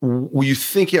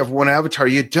think you have one avatar,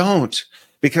 you don't.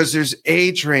 Because there's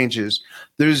age ranges,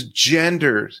 there's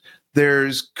genders,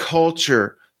 there's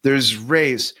culture, there's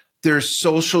race, there's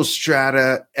social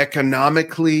strata,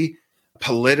 economically,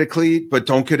 politically, but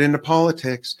don't get into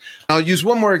politics. I'll use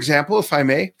one more example, if I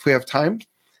may, if we have time.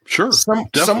 Sure.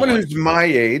 Someone who's my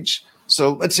age,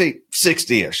 so let's say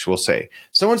 60-ish, we'll say.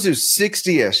 Someone who's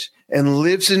 60-ish and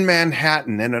lives in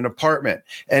Manhattan in an apartment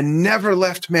and never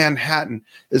left Manhattan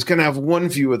is going to have one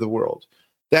view of the world.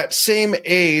 That same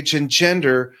age and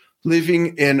gender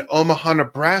living in Omaha,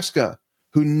 Nebraska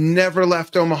who never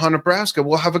left Omaha, Nebraska,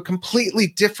 will have a completely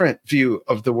different view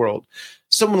of the world.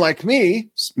 Someone like me,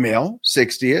 male,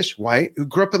 60-ish, white, who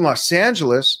grew up in Los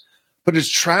Angeles, but has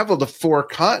traveled to 4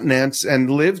 continents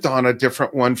and lived on a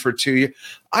different one for 2 years.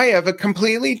 I have a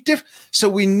completely different. So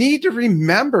we need to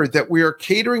remember that we are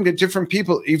catering to different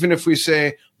people, even if we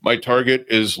say, my target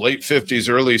is late 50s,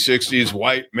 early 60s,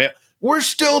 white man. We're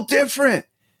still different.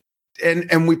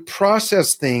 And we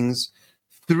process things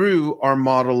through our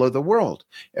model of the world.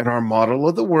 And our model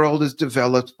of the world is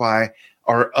developed by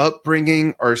our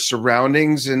upbringing, our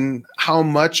surroundings, and how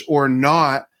much or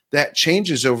not that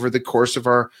changes over the course of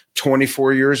our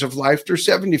 24 years of life or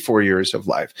 74 years of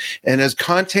life. And as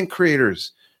content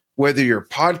creators, whether you're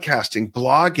podcasting,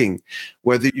 blogging,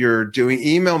 whether you're doing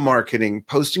email marketing,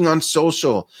 posting on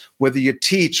social, whether you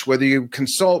teach, whether you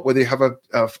consult, whether you have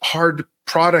a hard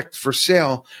product for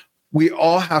sale, we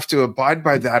all have to abide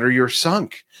by that or you're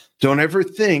sunk. Don't ever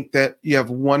think that you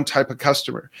have one type of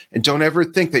customer, and don't ever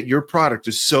think that your product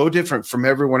is so different from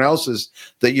everyone else's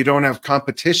that you don't have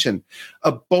competition.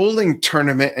 A bowling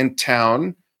tournament in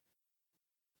town,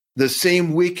 the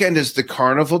same weekend as the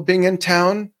carnival being in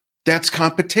town, that's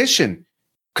competition,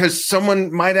 because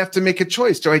someone might have to make a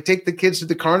choice. Do I take the kids to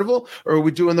the carnival, or are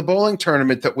we doing the bowling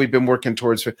tournament that we've been working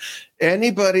towards?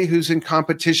 Anybody who's in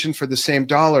competition for the same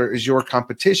dollar is your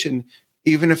competition,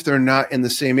 even if they're not in the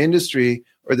same industry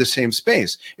or the same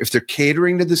space. If they're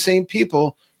catering to the same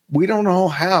people, we don't all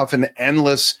have an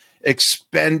endless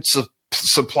expensive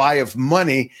supply of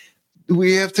money.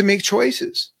 We have to make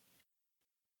choices.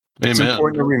 Amen. It's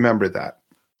important to remember that.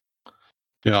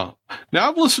 Yeah. Now,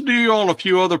 I've listened to you on a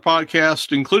few other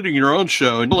podcasts, including your own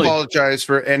show. And I apologize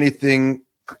for anything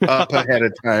up ahead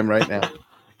of time right now.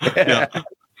 Yeah.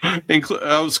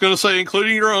 I was going to say,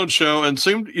 including your own show, and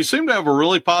you seem to have a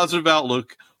really positive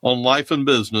outlook on life and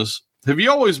business. Have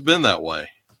you always been that way?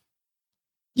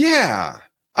 Yeah,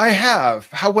 I have.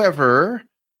 However,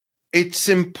 it's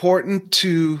important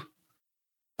to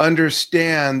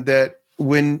understand that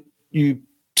when you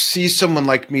see someone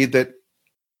like me that,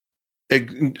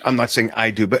 I'm not saying I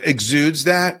do, but exudes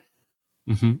that,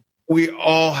 we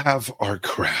all have our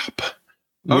crap.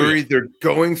 We're either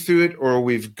going through it or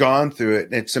we've gone through it.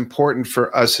 And it's important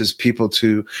for us as people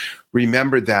to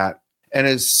remember that. And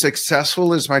as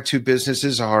successful as my 2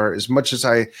 businesses are, as much as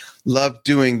I love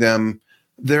doing them,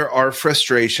 there are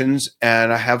frustrations,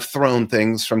 and I have thrown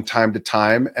things from time to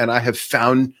time, and I have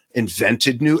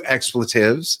invented new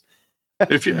expletives.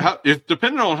 If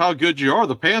depending on how good you are,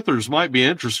 the Panthers might be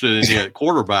interested in you at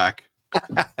quarterback.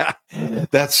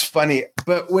 That's funny.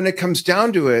 But when it comes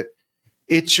down to it,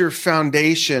 it's your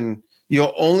foundation.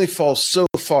 You'll only fall so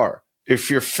far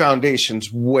if your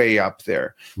foundation's way up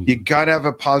there. You got to have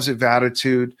a positive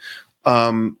attitude.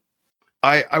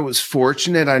 I was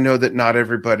fortunate. I know that not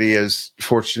everybody is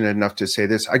fortunate enough to say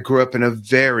this. I grew up in a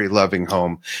very loving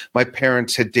home. My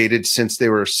parents had dated since they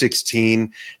were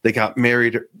 16. They got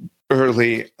married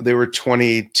early. They were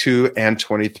 22 and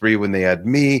 23 when they had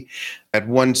me. I had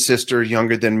one sister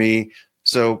younger than me.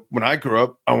 So when I grew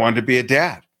up, I wanted to be a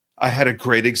dad. I had a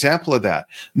great example of that.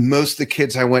 Most of the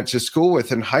kids I went to school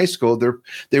with in high school,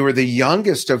 they were the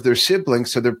youngest of their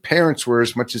siblings, so their parents were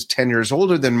as much as 10 years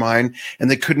older than mine,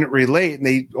 and they couldn't relate, and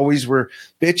they always were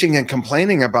bitching and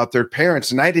complaining about their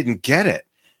parents, and I didn't get it.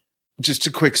 Just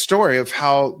a quick story of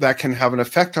how that can have an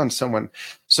effect on someone.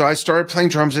 So I started playing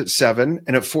drums at 7,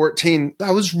 and at 14,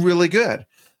 I was really good.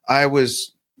 I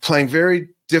was playing very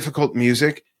difficult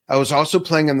music. I was also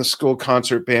playing in the school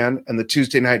concert band and the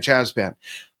Tuesday night jazz band.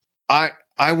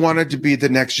 I wanted to be the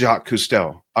next Jacques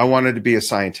Cousteau. I wanted to be a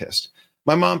scientist.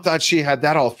 My mom thought she had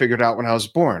that all figured out when I was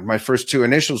born. My first 2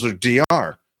 initials are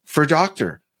DR for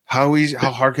doctor. How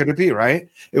hard could it be, right?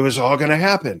 It was all going to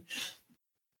happen.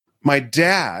 My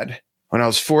dad, when I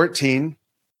was 14,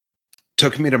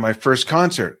 took me to my first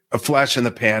concert, a flash in the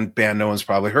pan band no one's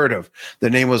probably heard of. The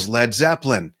name was Led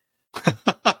Zeppelin.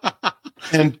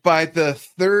 And by the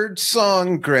 3rd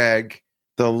song, Greg,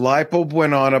 the light bulb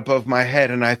went on above my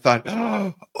head, and I thought,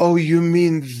 oh, you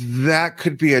mean that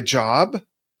could be a job?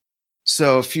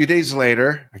 So a few days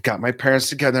later, I got my parents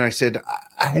together, and I said,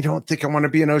 I don't think I want to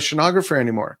be an oceanographer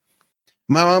anymore.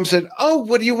 My mom said, oh,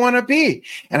 what do you want to be?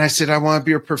 And I said, I want to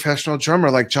be a professional drummer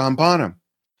like John Bonham.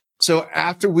 So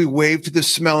after we waved the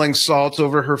smelling salts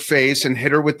over her face and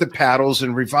hit her with the paddles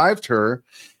and revived her,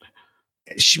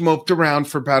 she moped around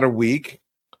for about a week.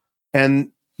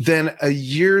 And then a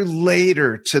year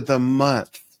later to the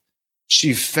month,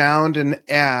 she found an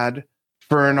ad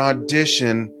for an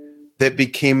audition that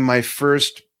became my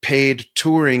first paid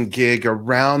touring gig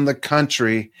around the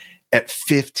country. at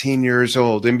 15 years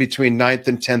old, in between 9th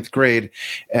and 10th grade.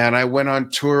 And I went on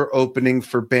tour opening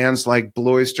for bands like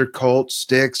Blue Oyster Cult,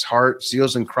 Styx, Heart,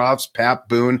 Seals and Crofts, Pat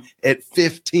Boone at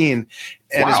 15.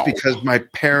 And Wow. it's because my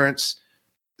parents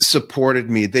supported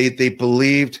me. They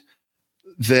believed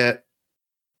that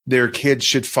their kids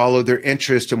should follow their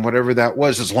interest in whatever that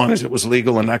was, as long as it was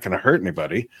legal and not going to hurt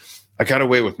anybody. I got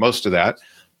away with most of that.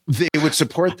 They would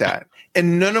support that.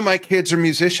 And none of my kids are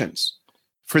musicians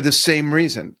for the same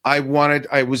reason. I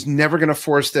was never going to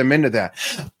force them into that.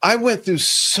 I went through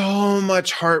so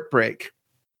much heartbreak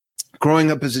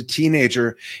growing up as a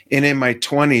teenager and in my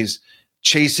 20s,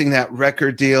 chasing that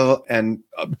record deal and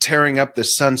tearing up the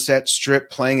Sunset Strip,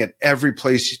 playing at every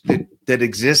place that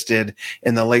existed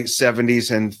in the late 70s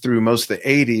and through most of the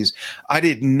 80s. I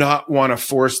did not want to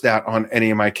force that on any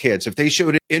of my kids. If they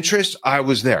showed interest, I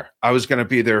was there. I was going to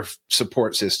be their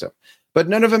support system. But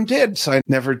none of them did, so I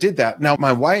never did that. Now,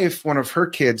 my wife, one of her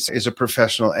kids, is a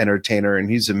professional entertainer, and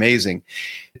he's amazing.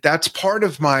 That's part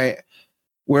of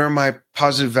where my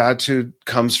positive attitude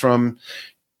comes from.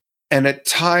 And it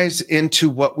ties into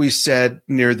what we said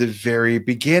near the very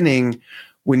beginning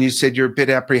when you said you're a bit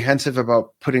apprehensive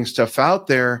about putting stuff out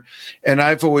there. And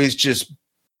I've always just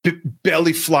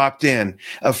belly flopped in.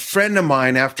 A friend of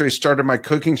mine, after I started my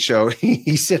cooking show,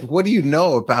 he said, "What do you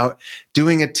know about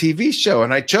doing a TV show?"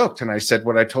 And I joked and I said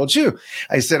what I told you.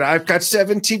 I said, "I've got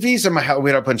 7 TVs in my house." We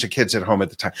had a bunch of kids at home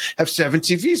at the time. I have 7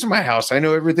 TVs in my house. I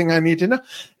know everything I need to know.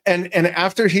 And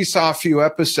after he saw a few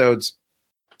episodes,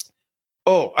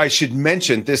 oh, I should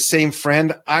mention this same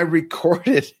friend, I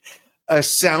recorded a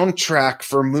soundtrack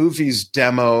for movies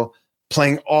demo,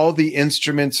 playing all the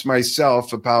instruments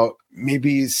myself about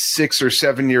maybe 6 or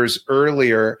 7 years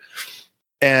earlier.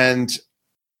 And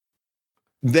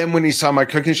then when he saw my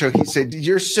cooking show, he said,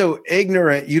 "You're so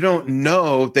ignorant. You don't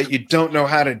know that you don't know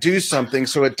how to do something,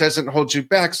 so it doesn't hold you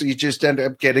back. So you just end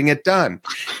up getting it done."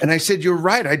 And I said, "You're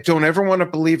right. I don't ever want to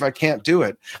believe I can't do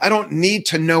it. I don't need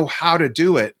to know how to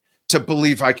do it to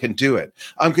believe I can do it.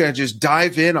 I'm going to just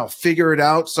dive in. I'll figure it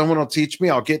out. Someone will teach me.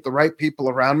 I'll get the right people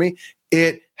around me."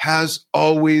 It has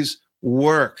always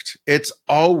worked. It's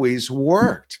always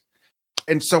worked.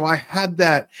 And so I had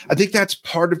that. I think that's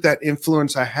part of that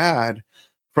influence I had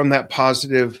from that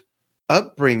positive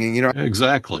upbringing,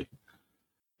 Exactly.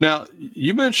 Now,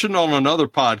 you mentioned on another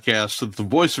podcast that the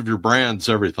voice of your brand's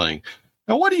everything.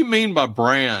 Now, what do you mean by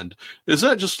brand? Is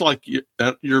that just like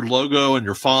your logo and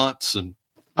your fonts? And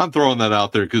I'm throwing that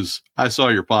out there because I saw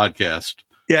your podcast.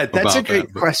 Yeah, that's a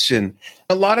great question.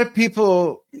 A lot of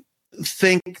people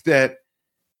think that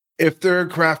if they're a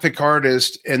graphic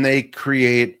artist and they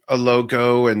create a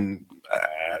logo and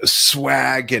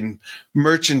swag and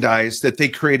merchandise, that they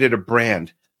created a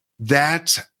brand.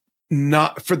 That's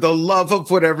not, for the love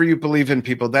of whatever you believe in,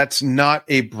 people, that's not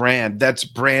a brand. That's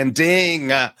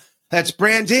branding. That's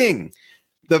branding.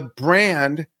 The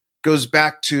brand goes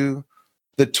back to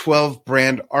the 12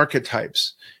 brand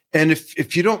archetypes. And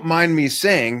if you don't mind me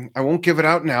saying, I won't give it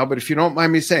out now, but if you don't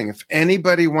mind me saying, if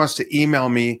anybody wants to email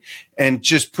me and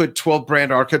just put 12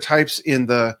 brand archetypes in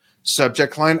the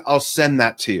subject line, I'll send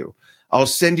that to you. I'll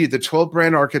send you the 12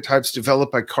 brand archetypes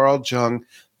developed by Carl Jung,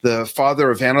 the father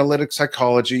of analytic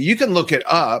psychology. You can look it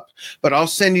up, but I'll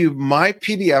send you my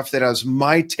PDF that has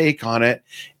my take on it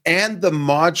and the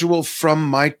module from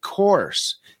my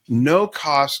course. No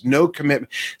cost, no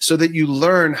commitment, so that you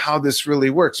learn how this really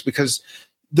works. Because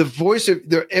the voice of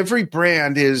every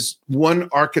brand is one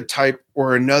archetype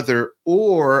or another,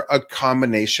 or a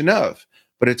combination of,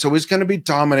 but it's always going to be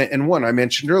dominant in one. I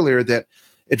mentioned earlier that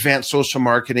Advanced Social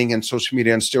Marketing and Social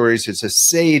Media and Stories, it's a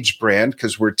SAGE brand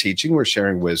because we're teaching, we're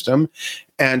sharing wisdom.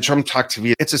 And Drum Talk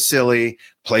TV, it's a silly,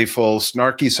 playful,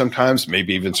 snarky sometimes,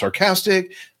 maybe even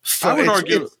sarcastic. I would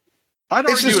argue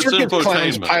it's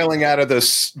infotainment. Piling out of the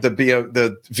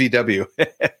VW.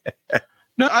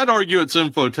 No, I'd argue it's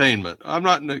infotainment. I'm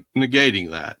not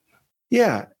negating that.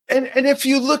 Yeah. And if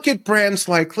you look at brands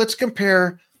like, let's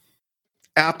compare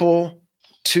Apple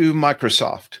to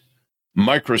Microsoft.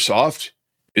 Microsoft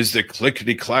is the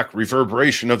clickety-clack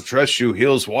reverberation of dress shoe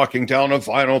heels walking down a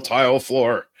vinyl tile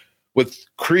floor with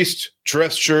creased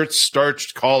dress shirts,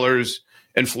 starched collars,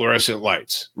 and fluorescent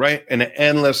lights, right? And an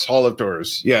endless hall of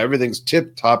doors. Yeah, everything's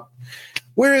tip-top.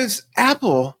 Whereas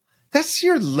Apple, that's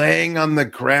you're laying on the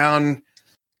ground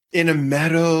in a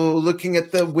meadow, looking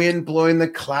at the wind blowing the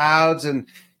clouds and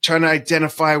trying to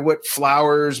identify what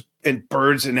flowers and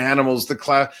birds and animals, the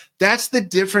cloud. That's the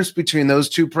difference between those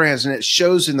two brands. And it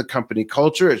shows in the company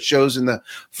culture. It shows in the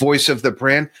voice of the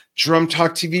brand. Drum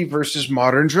Talk TV versus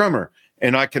Modern Drummer.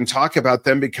 And I can talk about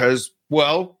them because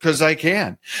Well, because I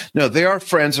can. No, they are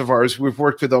friends of ours. We've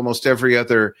worked with almost every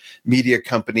other media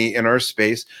company in our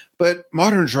space, but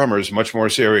Modern Drummer is much more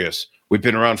serious. We've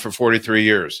been around for 43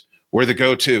 years. We're the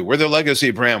go-to. We're the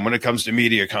legacy brand when it comes to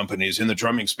media companies in the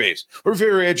drumming space. We're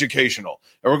very educational,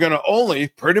 and we're going to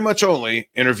pretty much only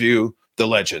interview the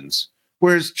legends.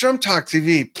 Whereas Drum Talk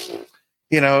TV,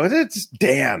 it's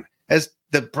Dan. As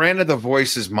the brand of the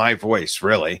voice is my voice,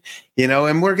 really,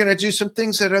 and we're going to do some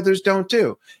things that others don't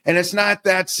do. And it's not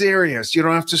that serious. You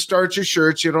don't have to start your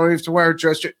shirts. You don't have to wear a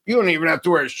dress shirt. You don't even have to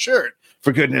wear a shirt,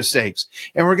 for goodness sakes.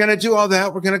 And we're going to do all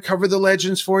that. We're going to cover the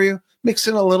legends for you, mix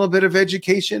in a little bit of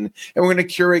education, and we're going to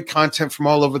curate content from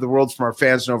all over the world from our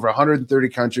fans in over 130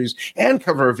 countries and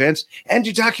cover events and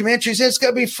do documentaries. And it's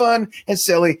going to be fun and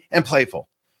silly and playful.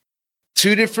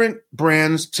 2 different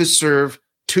brands to serve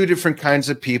 2 different kinds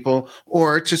of people,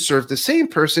 or to serve the same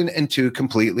person in 2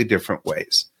 completely different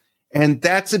ways. And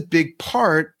that's a big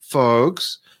part,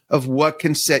 folks, of what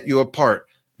can set you apart.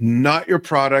 Not your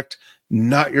product,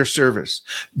 not your service.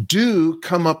 Do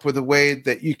come up with a way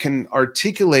that you can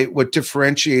articulate what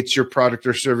differentiates your product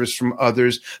or service from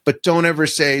others, but don't ever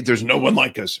say there's no one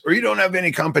like us or you don't have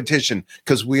any competition,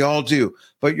 because we all do.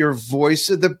 But your voice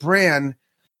of the brand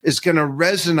is going to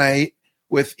resonate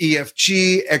with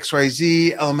EFG,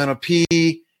 XYZ, Elemental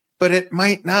P, but it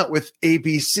might not with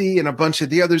ABC and a bunch of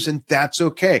the others, and that's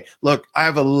okay. Look, I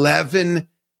have 11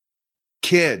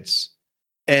 kids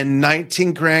and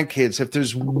 19 grandkids. If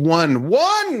there's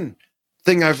one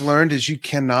thing I've learned is you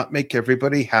cannot make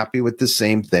everybody happy with the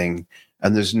same thing,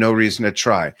 and there's no reason to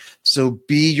try. So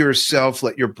be yourself,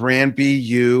 let your brand be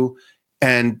you,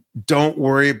 and don't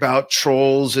worry about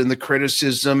trolls and the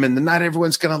criticism, and not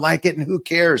everyone's going to like it, and who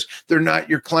cares? They're not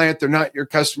your client. They're not your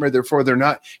customer. Therefore, they're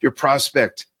not your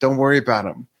prospect. Don't worry about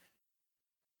them.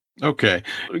 Okay.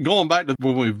 Going back to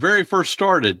when we very first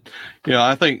started,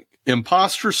 I think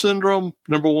imposter syndrome,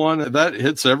 number 1, that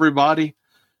hits everybody.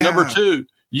 Yeah. Number 2,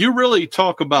 you really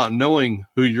talk about knowing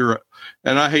who your,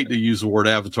 and I hate to use the word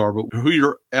avatar, but who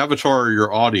your avatar or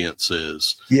your audience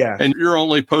is. Yeah. And you're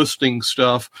only posting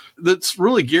stuff that's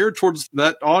really geared towards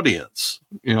that audience,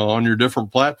 on your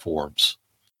different platforms.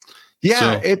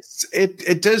 Yeah, so,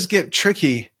 it does get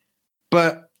tricky,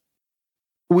 but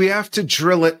we have to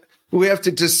drill it. We have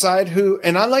to decide who,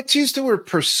 and I like to use the word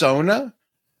persona.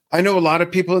 I know a lot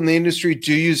of people in the industry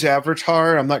do use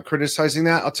avatar. I'm not criticizing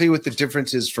that. I'll tell you what the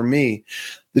difference is for me.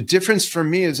 The difference for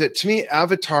me is that, to me,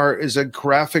 avatar is a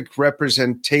graphic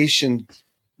representation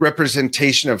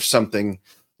of something.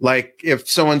 Like if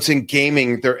someone's in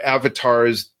gaming, their avatar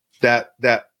is that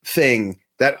thing,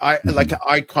 like an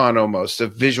icon, almost a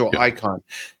visual icon.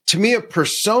 To me, a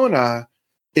persona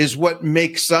is what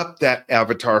makes up that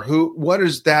avatar. What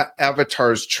is that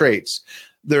avatar's traits?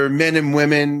 There are men and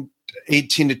women,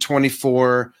 18 to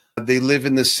 24. They live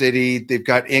in the city. They've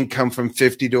got income from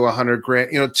 50 to 100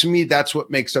 grand. To me, that's what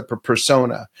makes up a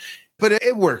persona. But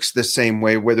it works the same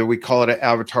way, whether we call it an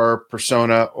avatar,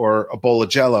 persona, or a bowl of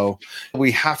Jell-O.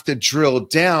 We have to drill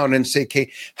down and say,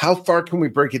 okay, how far can we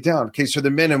break it down? Okay, so the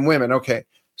men and women. Okay,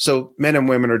 so men and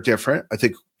women are different. I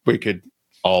think we could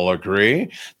all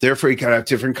agree. Therefore, you gotta have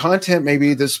different content,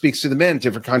 maybe that speaks to the men,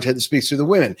 different content that speaks to the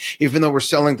women, even though we're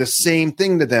selling the same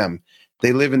thing to them.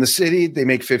 They live in the city. They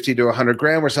make 50 to 100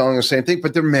 grand. We're selling the same thing,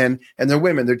 but they're men and they're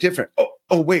women. They're different.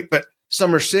 Oh, wait, but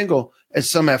some are single and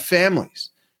some have families.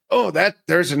 Oh,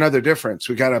 there's another difference.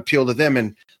 We got to appeal to them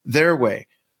in their way.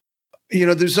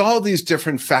 There's all these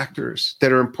different factors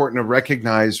that are important to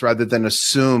recognize rather than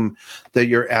assume that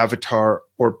your avatar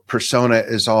or persona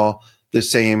is all the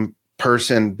same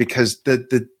person, because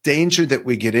the danger that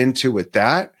we get into with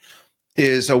that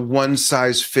is a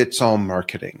one-size-fits-all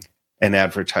marketing and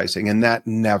advertising. And that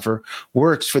never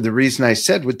works, for the reason I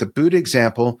said with the boot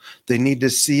example. They need to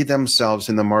see themselves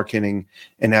in the marketing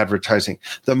and advertising.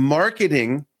 The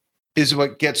marketing is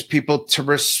what gets people to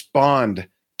respond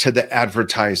to the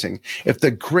advertising. If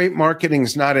the great marketing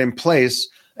is not in place,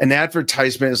 an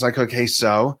advertisement is like, okay,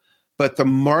 so, but the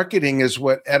marketing is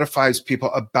what edifies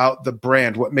people about the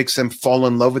brand, what makes them fall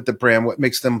in love with the brand, what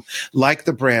makes them like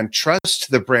the brand, trust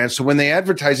the brand. So when they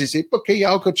advertise, they say, okay, yeah,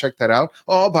 I'll go check that out.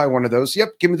 Oh, I'll buy one of those.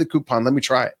 Yep, give me the coupon. Let me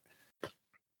try it.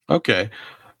 Okay.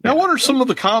 Now, what are some of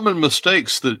the common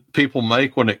mistakes that people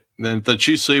make that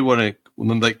you see when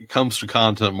it comes to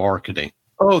content marketing?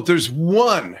 Oh, there's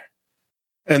one,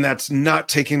 and that's not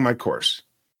taking my course.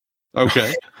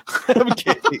 Okay. I'm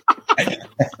kidding.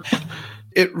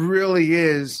 It really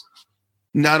is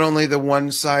not only the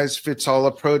one size fits all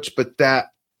approach, but that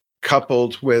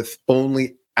coupled with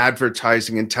only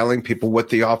advertising and telling people what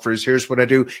the offer is. Here's what I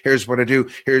do. Here's what I do.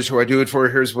 Here's who I do it for.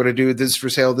 Here's what I do. This is for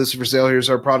sale. This is for sale. Here's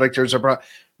our product. Here's our product.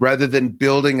 Rather than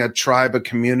building a tribe, a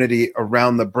community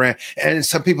around the brand. And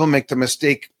some people make the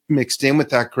mistake mixed in with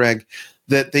that, Greg,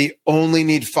 that they only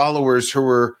need followers who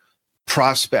are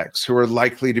prospects, who are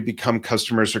likely to become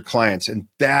customers or clients. And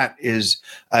that is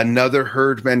another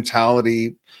herd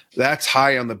mentality. That's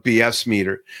high on the BS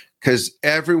meter, because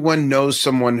everyone knows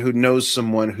someone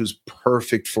who's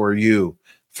perfect for you,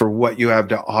 for what you have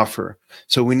to offer.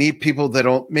 So we need people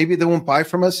that maybe they won't buy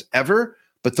from us ever,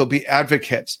 but they'll be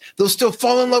advocates. They'll still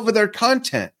fall in love with our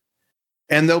content.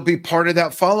 And they'll be part of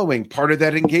that following, part of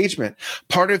that engagement,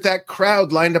 part of that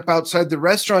crowd lined up outside the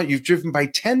restaurant you've driven by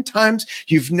 10 times.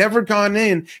 You've never gone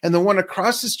in. And the one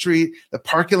across the street, the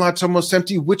parking lot's almost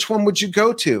empty. Which one would you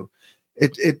go to?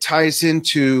 It ties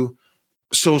into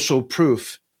social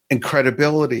proof and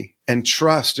credibility and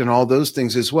trust and all those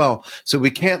things as well. So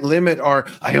we can't limit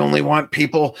I only want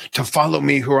people to follow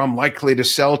me who I'm likely to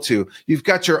sell to. You've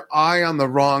got your eye on the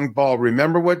wrong ball.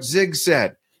 Remember what Zig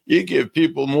said. You give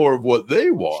people more of what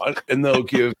they want, and they'll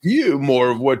give you more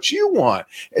of what you want.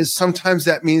 And sometimes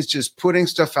that means just putting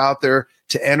stuff out there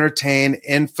to entertain,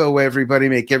 info everybody,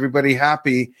 make everybody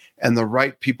happy, and the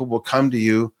right people will come to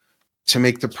you to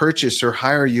make the purchase or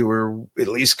hire you or at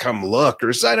least come look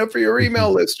or sign up for your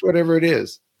email list, whatever it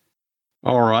is.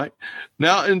 All right.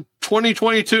 Now, in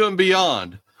 2022 and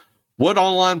beyond, what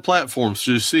online platforms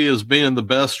do you see as being the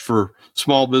best for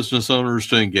small business owners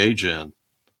to engage in?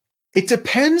 It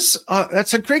depends.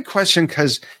 That's a great question,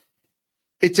 because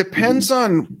it depends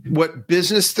on what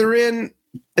business they're in.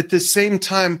 At the same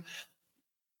time,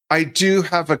 I do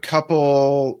have a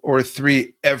couple or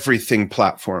three everything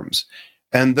platforms,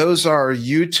 and those are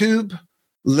YouTube,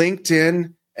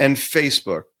 LinkedIn, and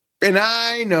Facebook. And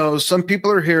I know some people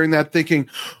are hearing that thinking,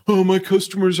 oh, my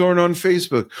customers aren't on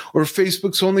Facebook, or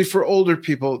Facebook's only for older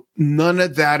people. None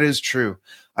of that is true.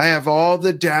 I have all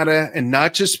the data, and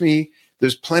not just me.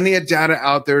 There's plenty of data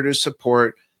out there to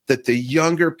support that the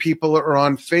younger people are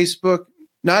on Facebook.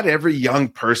 Not every young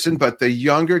person, but the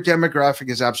younger demographic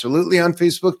is absolutely on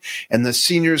Facebook. And the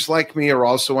seniors like me are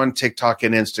also on TikTok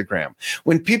and Instagram.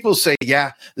 When people say,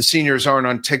 yeah, the seniors aren't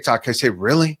on TikTok, I say,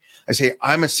 really? I say,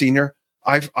 I'm a senior.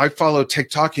 I follow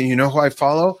TikTok, and you know who I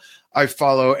follow? I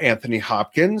follow Anthony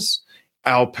Hopkins,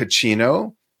 Al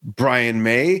Pacino, Brian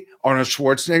May, Arnold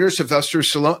Schwarzenegger, Sylvester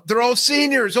Stallone. They're all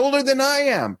seniors, older than I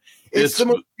am. It's the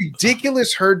most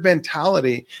ridiculous herd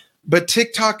mentality, but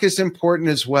TikTok is important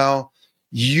as well.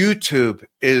 YouTube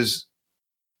is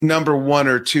number 1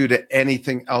 or 2 to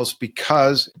anything else,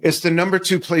 because it's the number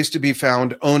 2 place to be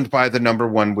found, owned by the number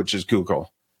 1, which is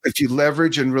Google. If you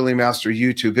leverage and really master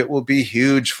YouTube, it will be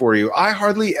huge for you. I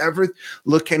hardly ever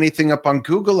look anything up on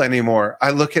Google anymore.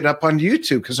 I look it up on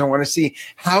YouTube because I want to see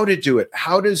how to do it.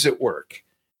 How does it work?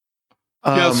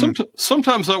 Yeah,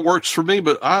 sometimes that works for me,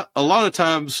 but a lot of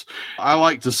times I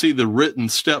like to see the written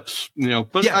steps,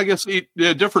 but yeah. I guess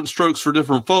different strokes for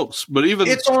different folks, but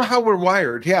it's all how we're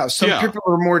wired. Yeah. Some people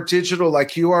are more digital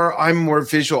like you are. I'm more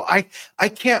visual.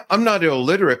 I'm not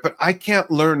illiterate, but I can't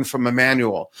learn from a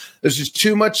manual. There's just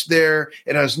too much there.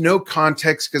 It has no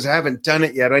context because I haven't done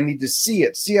it yet. I need to see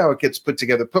it, see how it gets put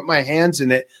together, put my hands in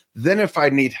it. Then if I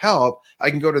need help, I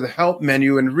can go to the help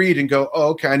menu and read and go, oh,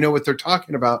 okay, I know what they're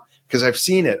talking about, because I've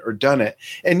seen it or done it.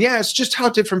 And yeah, it's just how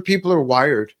different people are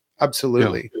wired.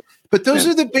 Absolutely. Yeah. But those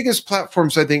are the biggest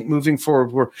platforms, I think, moving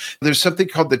forward, where there's something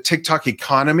called the TikTok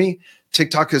economy.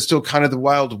 TikTok is still kind of the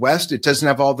Wild West. It doesn't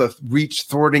have all the reach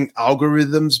thwarting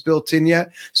algorithms built in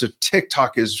yet. So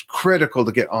TikTok is critical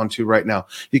to get onto right now.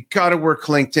 You got to work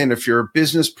LinkedIn if you're a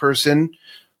business person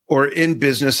or in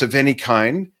business of any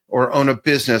kind, or own a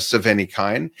business of any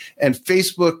kind. And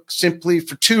Facebook, simply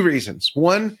for 2 reasons.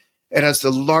 One, it has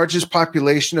the largest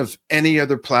population of any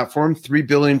other platform, 3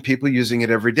 billion people using it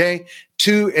every day.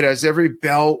 2, it has every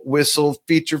bell, whistle,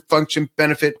 feature, function,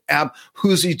 benefit, app,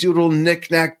 whoozy doodle,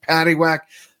 knick-knack, paddywhack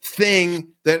thing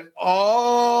that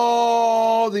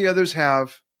all the others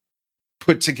have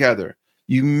put together.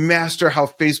 You master how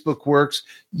Facebook works,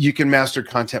 you can master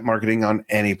content marketing on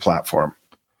any platform.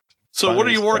 So what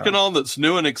are you working on that's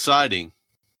new and exciting?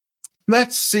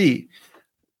 Let's see.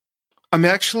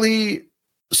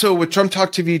 So with Drum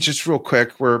Talk TV, just real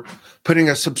quick, we're putting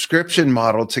a subscription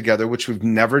model together, which we've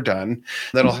never done.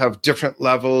 That'll have different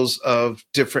levels of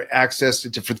different access to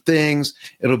different things.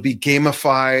 It'll be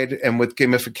gamified, and with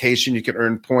gamification, you can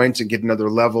earn points and get another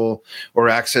level or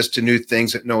access to new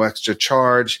things at no extra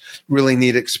charge. Really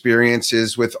neat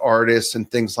experiences with artists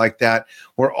and things like that.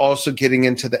 We're also getting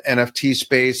into the NFT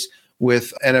space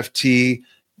with NFT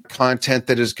content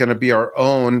that is going to be our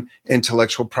own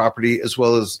intellectual property, as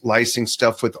well as licensing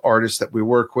stuff with artists that we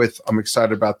work with. I'm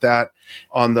excited about that.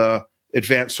 On the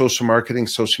advanced social marketing,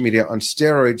 social media on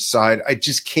steroids side, I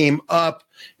just came up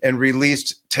and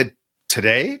released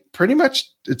today, pretty much,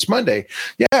 it's Monday.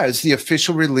 Yeah, it's the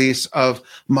official release of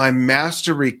my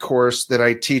mastery course that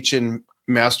I teach in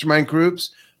mastermind groups,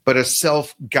 but a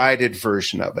self-guided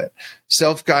version of it.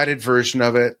 Self-guided version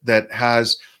of it that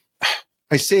has,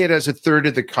 I say it as a third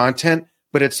of the content,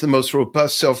 but it's the most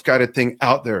robust self-guided thing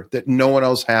out there that no one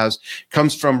else has.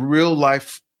 Comes from real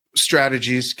life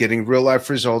strategies, getting real life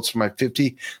results from my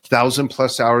 50,000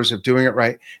 plus hours of doing it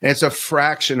right. And it's a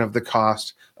fraction of the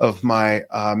cost of my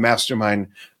mastermind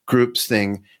groups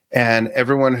thing. And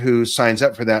everyone who signs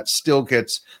up for that still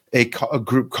gets a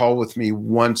group call with me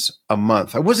once a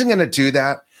month. I wasn't going to do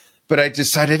that, but I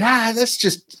decided, that's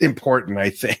just important, I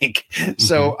think. Mm-hmm.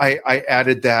 So I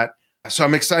added that. So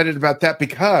I'm excited about that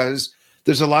because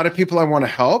there's a lot of people I want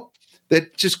to help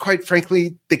that just, quite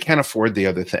frankly, they can't afford the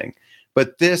other thing.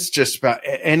 But this, just about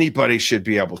anybody should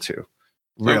be able to.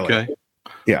 Really. Okay.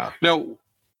 Yeah. Now,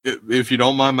 if you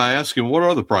don't mind my asking, what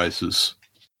are the prices?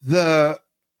 The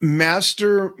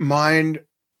Mastermind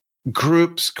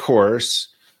Groups course,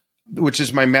 which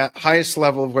is my highest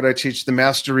level of what I teach, the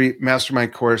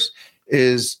Mastermind course,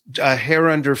 is a hair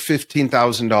under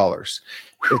 $15,000.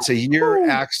 It's a year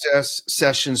access,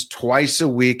 sessions twice a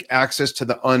week, access to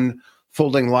the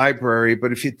unfolding library.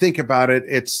 But if you think about it,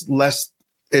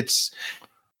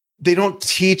 they don't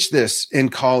teach this in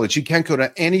college. You can't go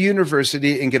to any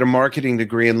university and get a marketing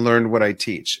degree and learn what I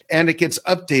teach. And it gets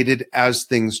updated as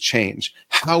things change.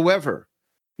 However,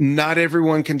 not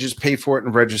everyone can just pay for it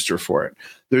and register for it.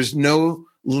 There's no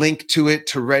link to it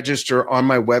to register on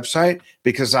my website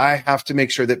because I have to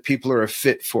make sure that people are a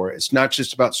fit for it. It's not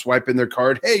just about swiping their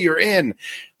card. Hey, you're in.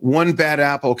 One bad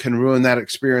apple can ruin that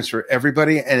experience for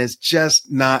everybody, and it's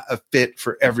just not a fit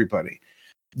for everybody.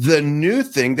 The new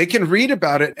thing, they can read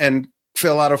about it and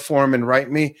fill out a form and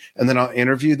write me, and then I'll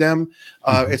interview them.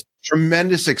 It's a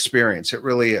tremendous experience. It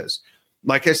really is.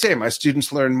 Like I say, my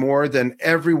students learn more than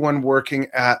everyone working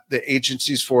at the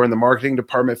agencies in the marketing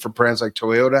department for brands like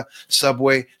Toyota,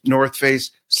 Subway, North Face,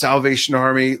 Salvation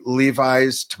Army,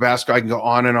 Levi's, Tabasco. I can go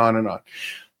on and on and on.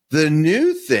 The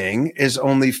new thing is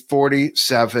only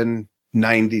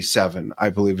 $47.97, I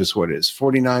believe is what it is.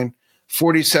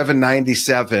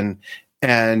 $47.97.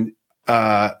 And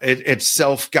it's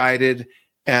self-guided,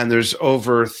 and there's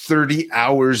over 30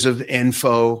 hours of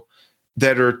info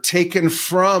that are taken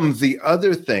from the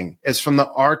other thing. It's from the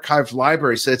archived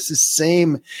library. So it's the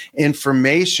same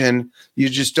information. You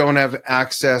just don't have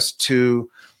access to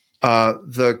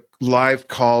the live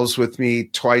calls with me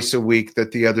twice a week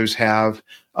that the others have.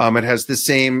 It has the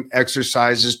same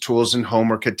exercises, tools, and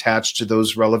homework attached to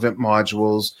those relevant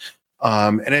modules.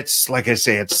 And it's, like I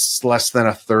say, it's less than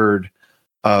a third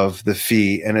of the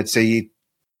fee, and it's a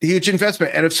huge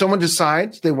investment. And if someone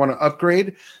decides they want to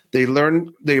upgrade, they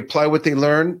apply what they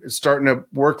learn, it's starting to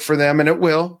work for them, and it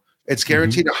will. It's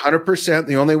guaranteed 100%.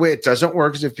 The only way it doesn't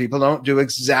work is if people don't do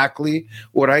exactly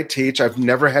what I teach. I've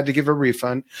never had to give a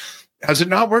refund. Has it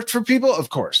not worked for people? Of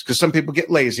course, because some people get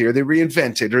lazy, or they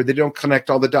reinvent it, or they don't connect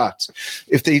all the dots.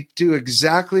 If they do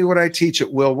exactly what I teach,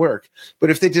 it will work. But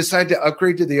if they decide to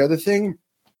upgrade to the other thing,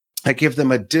 I give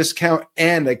them a discount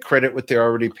and I credit what they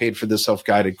already paid for the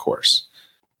self-guided course.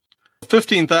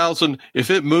 $15,000, if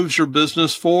it moves your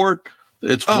business forward,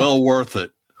 it's well worth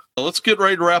it. Let's get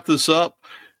ready to wrap this up.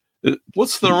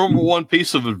 What's the number one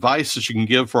piece of advice that you can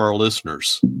give for our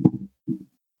listeners?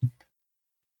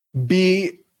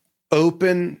 Be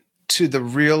open to the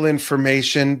real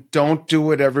information. Don't do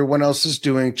what everyone else is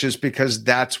doing just because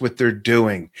that's what they're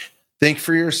doing. Think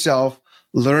for yourself.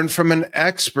 Learn from an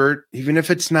expert, even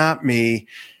if it's not me.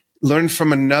 Learn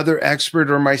from another expert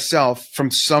or myself,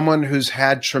 from someone who's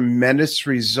had tremendous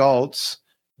results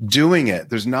doing it.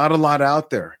 There's not a lot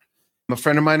out there. A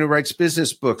friend of mine who writes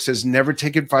business books says, never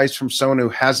take advice from someone who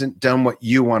hasn't done what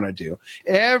you want to do.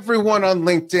 Everyone on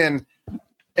LinkedIn,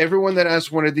 everyone that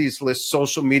has one of these lists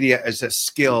social media as a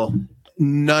skill,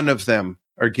 none of them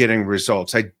are getting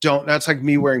results. That's like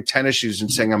me wearing tennis shoes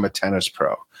and saying I'm a tennis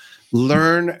pro.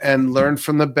 Learn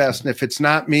from the best. And if it's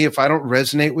not me, if I don't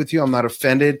resonate with you, I'm not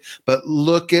offended, but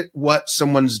look at what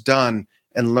someone's done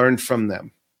and learn from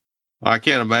them. I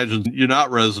can't imagine you're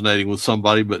not resonating with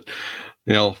somebody, but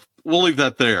we'll leave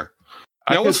that there.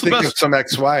 I can think of some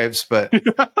ex-wives, but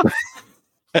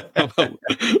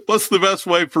what's the best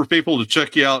way for people to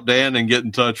check you out, Dan, and get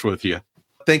in touch with you?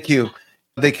 Thank you.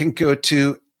 They can go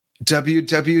to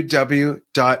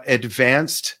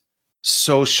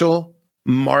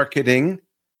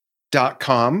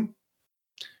www.advancedsocialmarketing.com.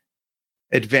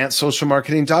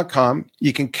 advancedsocialmarketing.com.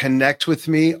 You can connect with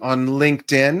me on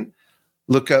LinkedIn.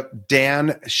 Look up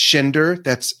Dan Schinder.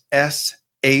 That's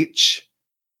SHINDER.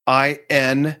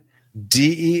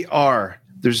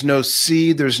 There's no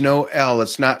C, there's no L.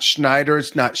 It's not Schneider,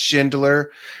 it's not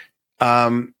Schindler.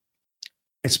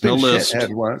 It's been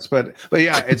shithead once, but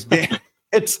yeah, it's Dan.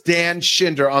 It's Dan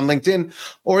Schinder on LinkedIn,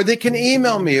 or they can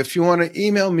email me if you want to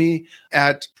email me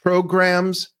at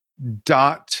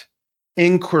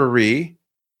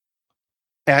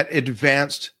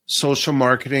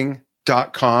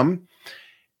programs.inquiry@advancedsocialmarketing.com.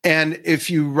 And if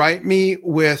you write me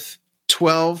with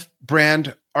 12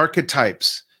 brand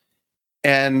archetypes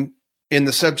and in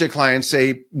the subject line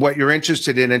say what you're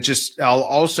interested in, and I'll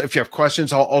also, if you have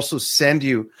questions, I'll also send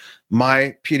you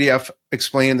my PDF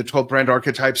explaining the 12 brand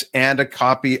archetypes and a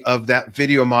copy of that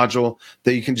video module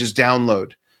that you can just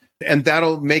download. And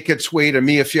that'll make its way to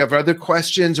me. If you have other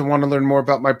questions and want to learn more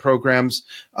about my programs,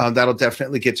 that'll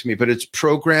definitely get to me. But it's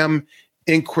Program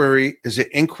Inquiry. Is it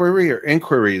Inquiry or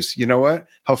Inquiries? You know what?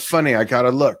 How funny. I got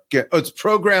to look. It's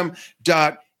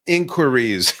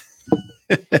program.inquiries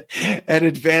at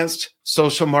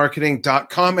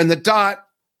advancedsocialmarketing.com. And the dot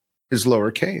is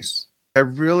lowercase. I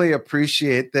really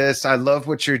appreciate this. I love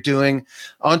what you're doing.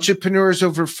 Entrepreneurs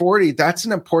over 40, that's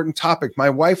an important topic. My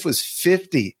wife was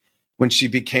 50 when she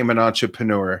became an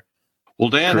entrepreneur. Well,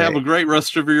 Dan, have a great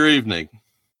rest of your evening.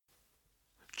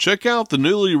 Check out the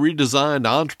newly redesigned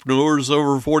Entrepreneurs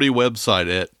Over 40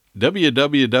 website at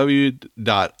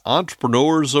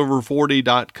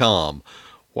www.entrepreneursover40.com.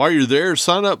 While you're there,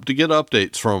 sign up to get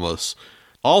updates from us.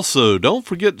 Also, don't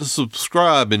forget to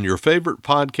subscribe in your favorite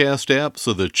podcast app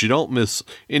so that you don't miss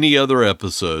any other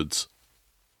episodes.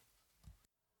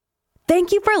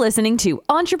 Thank you for listening to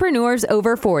Entrepreneurs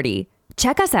Over 40.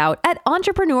 Check us out at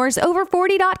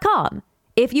entrepreneursover40.com.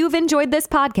 If you've enjoyed this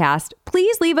podcast,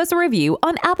 please leave us a review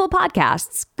on Apple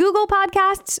Podcasts, Google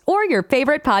Podcasts, or your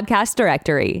favorite podcast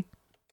directory.